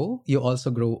YAGO, you also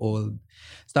grow old.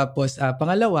 Tapos,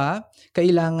 pangalawa,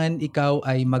 kailangan ikaw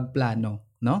ay magplano.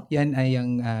 No? Yan ay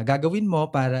ang gagawin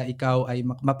mo para ikaw ay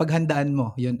mapaghandaan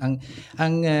mo. Yun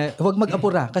huwag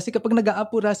mag-apura kasi kapag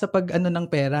nag-aapura sa pag-ano ng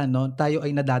pera, no, tayo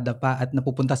ay nadadapa at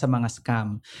napupunta sa mga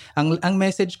scam. Ang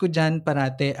message ko diyan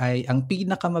parate ay ang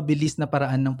pinakamabilis na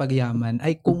paraan ng pagyaman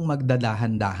ay kung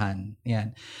magdadahan-dahan.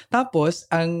 Yan. Tapos,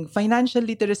 ang financial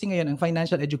literacy ngayon, ang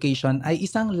financial education ay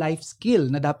isang life skill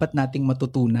na dapat nating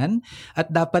matutunan at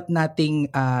dapat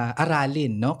nating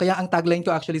aralin, no? Kaya ang tagline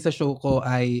ko actually sa show ko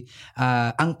ay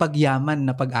ang pagyaman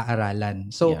na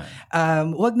pag-aaralan. So,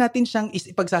 wag natin siyang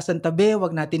ipagsasantabi,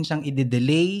 wag natin siyang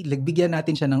i-delay, bigyan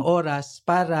natin siya ng oras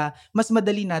para mas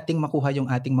madali nating makuha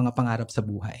yung ating mga pangarap sa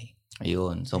buhay.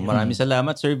 Ayun. So maraming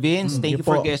salamat, Sir Vince. Thank you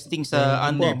for guesting sa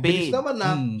Underpaid. Bilis naman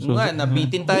na. So nga,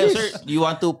 nabitin tayo, sir. You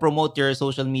want to promote your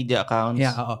social media accounts?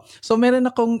 Yeah, oo. So meron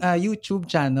akong YouTube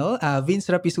channel. Vince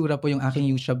Rapisura po yung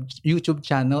aking YouTube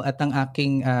channel at ang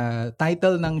aking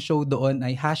title ng show doon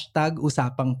ay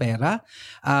 #usapangpera.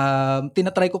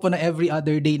 Tinatry ko po na every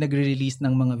other day nagre-release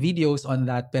ng mga videos on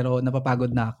that pero napapagod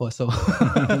na ako. So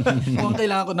mukhang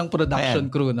kailangan ko ng production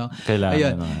crew, no? Kailangan.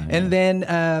 Ayun. And then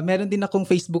meron din akong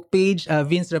Facebook page,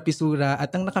 Vince Rapisura, at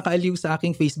ang nakakaaliw sa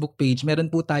aking Facebook page, meron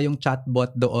po tayong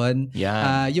chatbot doon.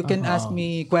 You can ask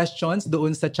me questions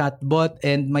doon sa chatbot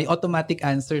and may automatic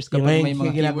answers kapag may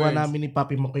mga ginagawa keywords. namin ni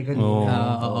Papi Makoy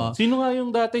kanina. Sino nga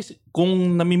yung dati,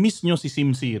 kung nami-miss nyo si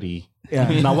SimSiri,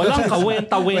 na walang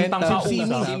kawenta-wentang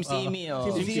kausap.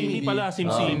 SimSimi pala,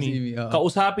 SimSimi.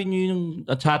 Kausapin nyo yung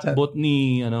chatbot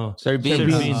ni Sir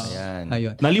Vince.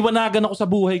 Ayun. Naliwanagan ako sa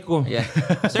buhay ko.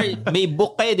 Sir, may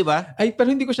book kayo, di ba? Ay,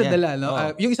 pero hindi ko siya dala, no?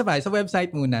 Yung isa pa, sa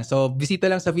website muna. So, bisita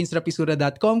lang sa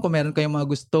vincerapisura.com kung meron kayong mga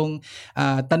gustong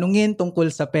tanungin tungkol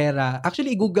sa pera.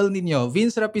 Actually, i-google ninyo,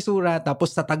 Vince Rapisura,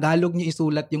 tapos sa Tagalog nyo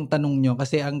isulat yung tanong nyo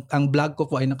kasi ang blog ko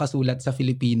po ay nakasulat sa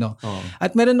Filipino.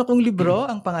 At meron akong libro,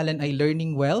 ang pangalan ay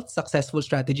Learning Wealth, Successful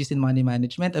Strategies in Money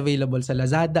Management, available sa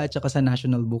Lazada at saka sa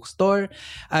National Bookstore.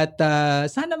 At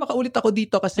sana makaulit ako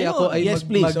dito kasi ako ay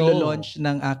maglo-launch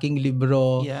ng aking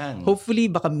libro. Hopefully,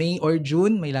 baka May or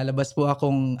June, may lalabas po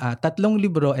akong 3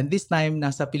 libro and this time,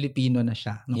 nasa Pilipino na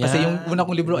siya. No? Kasi yung una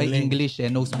kong libro ay English,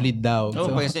 Nosebleed daw.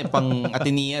 So, kasi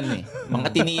pang-Atenean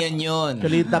Pang-Atenean yun.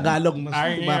 Kali Tagalog,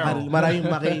 maraming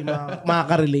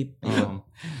makaka-relate.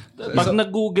 Pag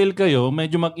nag-Google kayo,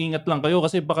 medyo mag-ingat lang kayo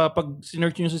kasi baka pag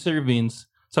sinearch nyo si Sir Vince,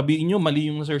 sabihin nyo,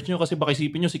 mali yung search nyo kasi baka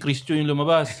isipin nyo si Christo yung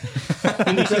lumabas.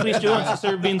 Hindi si Christo yun, si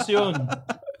Sir Vince yun.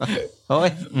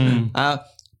 Okay.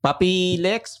 Papi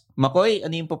Lex, Makoy,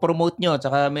 ano yung papromote nyo?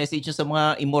 Tsaka message nyo sa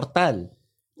mga immortal.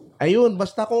 Ayun,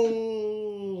 basta kung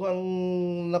ang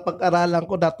napag-aralan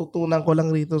ko, natutunan ko lang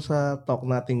rito sa talk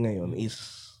natin ngayon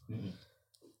is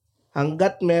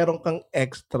hanggat meron kang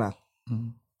extra,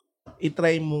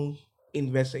 i-try mong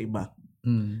invest sa iba.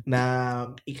 Na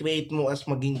i-create mo as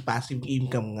maging passive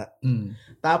income nga.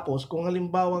 Tapos, kung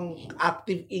halimbawang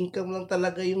active income lang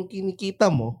talaga yung kinikita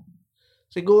mo,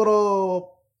 siguro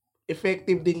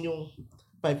effective din yung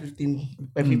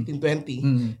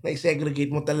 5-15-20 na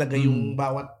i-segregate mo talaga yung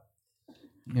bawat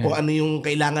kung ano yung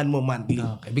kailangan mo monthly.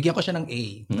 Okay. Bigyan ko siya ng A.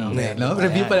 No?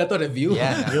 Review pala to, review.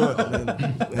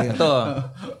 Ito.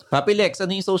 Papi Lex,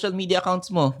 ano yung social media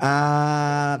accounts mo?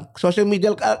 Social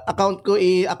media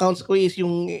accounts ko is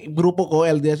yung grupo ko,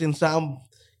 LDS in Sam,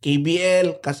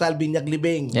 KBL, Kasal, Binyag,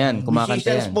 Libeng. Yan,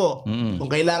 kumakanta yan. po,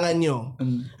 kung kailangan nyo.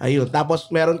 Ayun.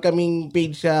 Tapos meron kaming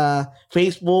page sa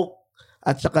Facebook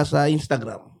at saka sa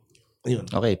Instagram. Ayun.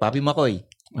 Okay, Papi Makoy.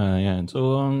 Ayan.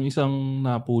 So, ang isang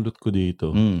napulot ko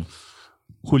dito,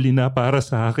 huli na para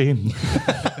sa akin.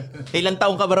 Ilang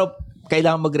taong ka ba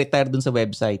kailangan mag-retire dun sa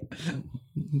website?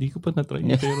 Hindi ko pa na-try.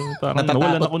 Pero parang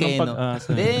nawalan ako ng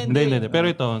pag-asa. Hindi. Pero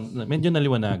ito, medyo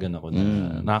naliwanagan ako.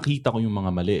 Nakita ko yung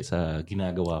mga mali sa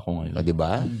ginagawa ko ngayon.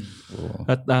 Diba?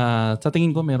 At sa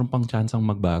tingin ko, meron pang chance ang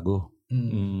magbago.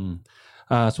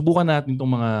 Subukan natin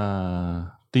itong mga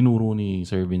tinuro ni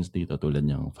Sir Vince dito tulad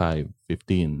niyang 5,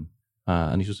 15,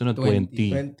 ano susunod?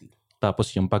 20. Tapos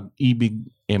yung pag-ibig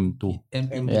M2.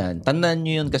 Yan. Tandaan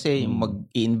nyo yun kasi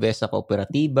mag-i-invest sa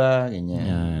kooperatiba,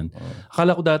 ganyan.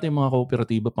 Akala ko dati yung mga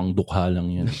kooperatiba pang dukha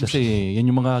lang yan. Kasi yan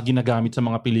yung mga ginagamit sa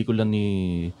mga pelikula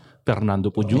ni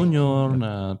Fernando Po Jr.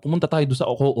 na pumunta tayo doon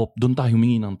sa co-op, doon tayo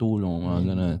humingi ng tulong.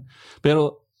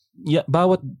 Pero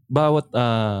bawat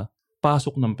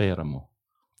pasok ng pera mo,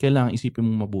 kailangan isipin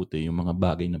mo mabuti yung mga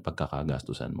bagay na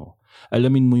pagkakagastusan mo.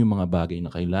 Alamin mo yung mga bagay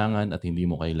na kailangan at hindi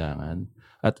mo kailangan.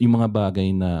 At yung mga bagay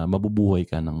na mabubuhay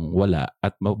ka ng wala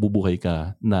at mabubuhay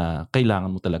ka na kailangan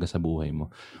mo talaga sa buhay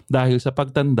mo. Dahil sa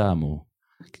pagtanda mo,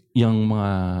 yung mga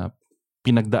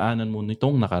pinagdaanan mo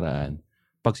nitong nakaraan,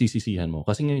 pagsisisihan mo.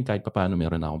 Kasi ngayon kahit paano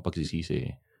meron akong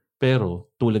pagsisisi.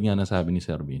 Pero tulad nga na sabi ni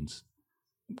Sir Vince,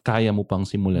 kaya mo pang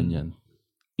simulan yan.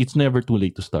 It's never too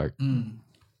late to start.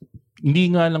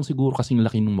 Hindi nga lang siguro kasing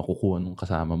laki nung makukuha nung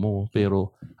kasama mo,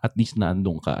 pero at least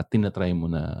naandun ka at tinatry mo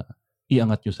na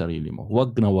iangat yung sarili mo.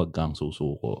 Wag na wag kang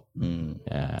susuko.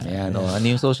 Ayan. Ano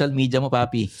yung social media mo,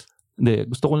 Papi? Hindi,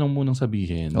 gusto ko lang munang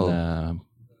sabihin na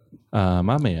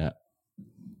mamaya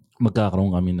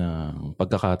magkakaroon kami ng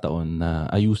pagkakataon na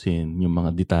ayusin yung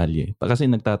mga detalye. Kasi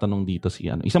nagtatanong dito si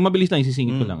isang mabilis lang,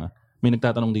 isisingit ko lang May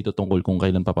nagtatanong dito tungkol kung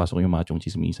kailan papasok yung Machong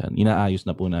Chismisan. Inaayos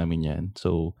na po namin yan.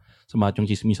 So, sa Machong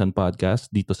Chismisan podcast,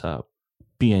 dito sa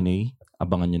PNA,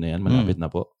 abangan nyo na yan. Malapit na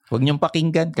po. Huwag niyong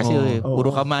pakinggan kasi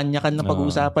puro kamanyakan na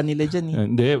pag-uusapan nila dyan.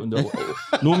 Hindi.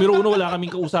 Numero 1, wala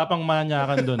kaming kausapang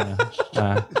manyakan doon.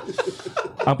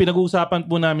 Ang pinag-uusapan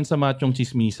po namin sa Machong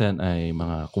Chismisan ay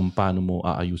mga kung paano mo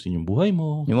aayusin yung buhay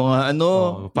mo. Yung mga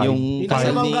yung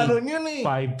kasal ni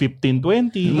 5, 15,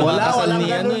 20. Wala ni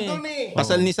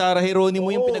kasal ni Sarah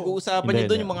Geronimo yung pinag-uusapan niyo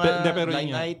doon, yung mga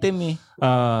line item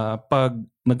pag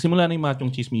nagsimula na yung Machong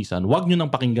Chismisan, wag nyo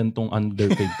nang pakinggan tong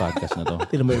Underpaid podcast na to.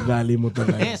 Tila mo ugali mo to.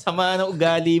 Sama ng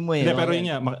ugali mo eh. Pero yun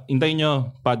nga, hintayin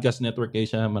nyo, Podcast Network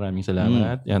Asia, maraming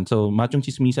salamat. Yan. So, Machong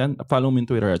Chismisan, follow me on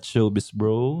Twitter at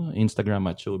ShowbizBro, Instagram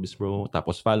at ShowbizBro,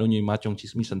 tapos follow nyo yung Machong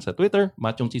Chismisan sa Twitter,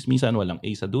 Machong Chismisan, walang A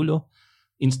sa dulo.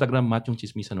 Instagram, Machong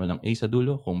Chismisan, walang A sa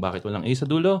dulo. Kung bakit walang A sa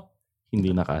dulo,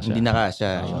 hindi na kasya.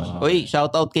 Uy,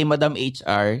 shout out kay Madam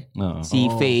HR, si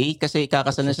Faye, kasi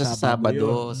kakasal na siya sa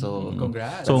Sabado. So,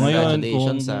 congrats. So ngayon,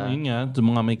 kung yun nga,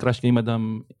 mga may crush kay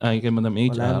Madam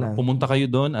HR, pumunta kayo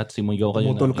doon at simugaw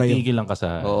kayo na itigil lang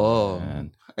kasal. Oo.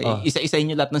 Isa-isayin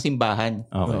nyo lahat ng simbahan.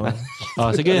 Okay.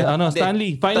 Sige,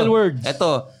 Stanley, final words.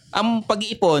 Ito, ang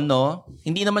pag-iipon,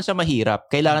 hindi naman siya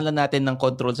mahirap. Kailangan lang natin ng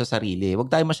control sa sarili.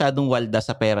 Huwag tayo masyadong walda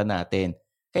sa pera natin.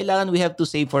 Kailangan we have to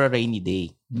save for a rainy day.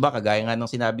 Diba? Kagaya nga ng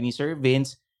sinabi ni Sir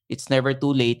Vince, it's never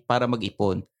too late para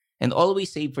mag-ipon. And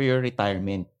always save for your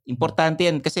retirement. Importante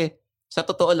yan kasi sa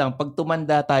totoo lang, pag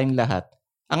tumanda tayong lahat,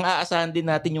 ang aasahan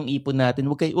din natin yung ipon natin.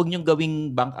 Huwag niyong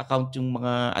gawing bank account yung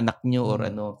mga anak niyo or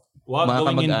Huwag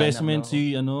gawing investment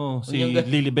si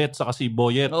Lilibet saka si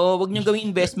Boyet. Huwag niyong gawing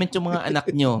investment yung mga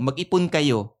anak niyo. Mag-ipon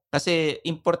kayo. Kasi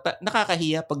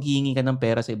nakakahiya pag hihingi ka ng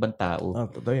pera sa ibang tao.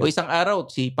 O isang araw,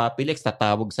 si Papi Lex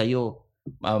tatawag sa'yo.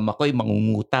 Makoy,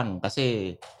 mangungutang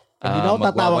kasi hindi na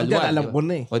ako tatawag dyan, alam ko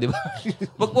na eh. O, diba?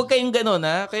 Huwag kayong gano'n,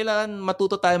 ha? Kailangan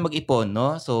matuto tayo mag-ipon,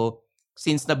 no? So,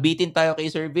 since nabitin tayo kay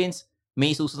Sir Vince,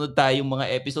 may susunod tayong mga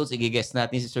episodes, i-guest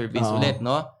natin si Sir Vince ulit,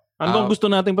 no? Ano bang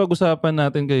gusto natin pag-usapan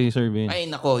natin kay Sir Vince? Ay,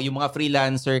 nako, yung mga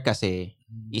freelancer kasi,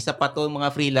 isa pa to mga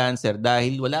freelancer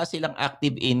dahil wala silang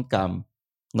active income.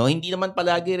 No, hindi naman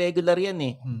palagi regular yan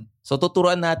eh. So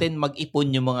tuturuan natin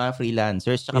mag-ipon yung mga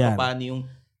freelancers tsaka paano yung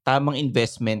tamang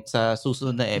investment sa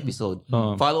susunod na episode.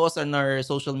 Follow us on our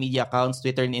social media accounts,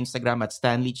 Twitter and Instagram at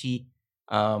Stanley Chi.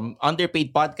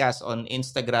 Underpaid Podcast on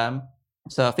Instagram.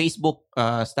 Sa Facebook,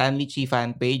 Stanley Chi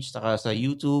fan page. Saka sa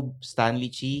YouTube, Stanley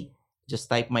Chi.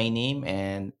 Just type my name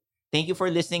and thank you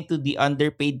for listening to the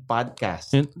Underpaid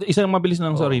Podcast. Isang mabilis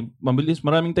lang, sorry. Mabilis.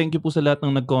 Maraming thank you po sa lahat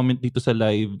ng nag-comment dito sa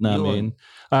live namin.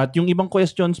 At yung ibang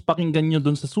questions, pakinggan nyo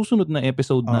dun sa susunod na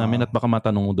episode namin at baka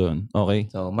matanong mo dun.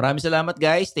 Okay? So, maraming salamat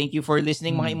guys. Thank you for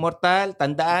listening mga Immortal.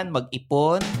 Tandaan,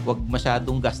 mag-ipon. Huwag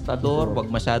masyadong gastador.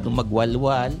 Huwag masyadong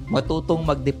magwalwal. Matutong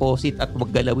mag-deposit at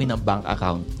huwag galawin ang bank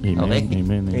account. Okay?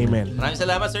 Amen. Maraming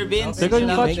salamat, Sir Vince. Teka,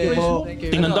 yung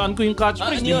catchphrase. Tinandaan ko yung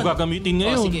catchphrase. Hindi mo gagamitin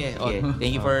ngayon. Sige. Okay.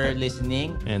 Thank you for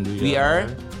listening. And we are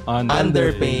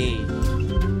Underpaid.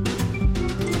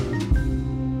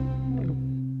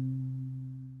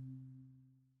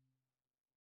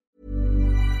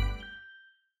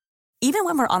 Even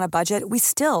when we're on a budget, we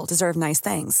still deserve nice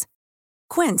things.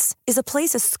 Quince is a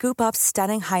place to scoop up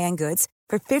stunning high-end goods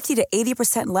for 50 to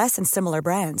 80% less than similar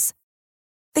brands.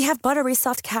 They have buttery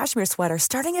soft cashmere sweaters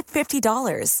starting at $50,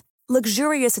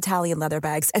 luxurious Italian leather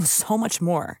bags, and so much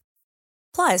more.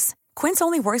 Plus, Quince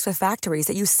only works with factories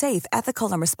that use safe,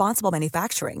 ethical, and responsible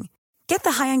manufacturing. Get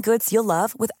the high-end goods you'll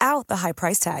love without the high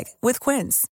price tag with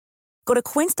Quince. Go to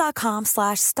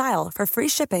quince.com/style for free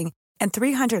shipping and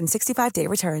 365-day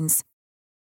returns.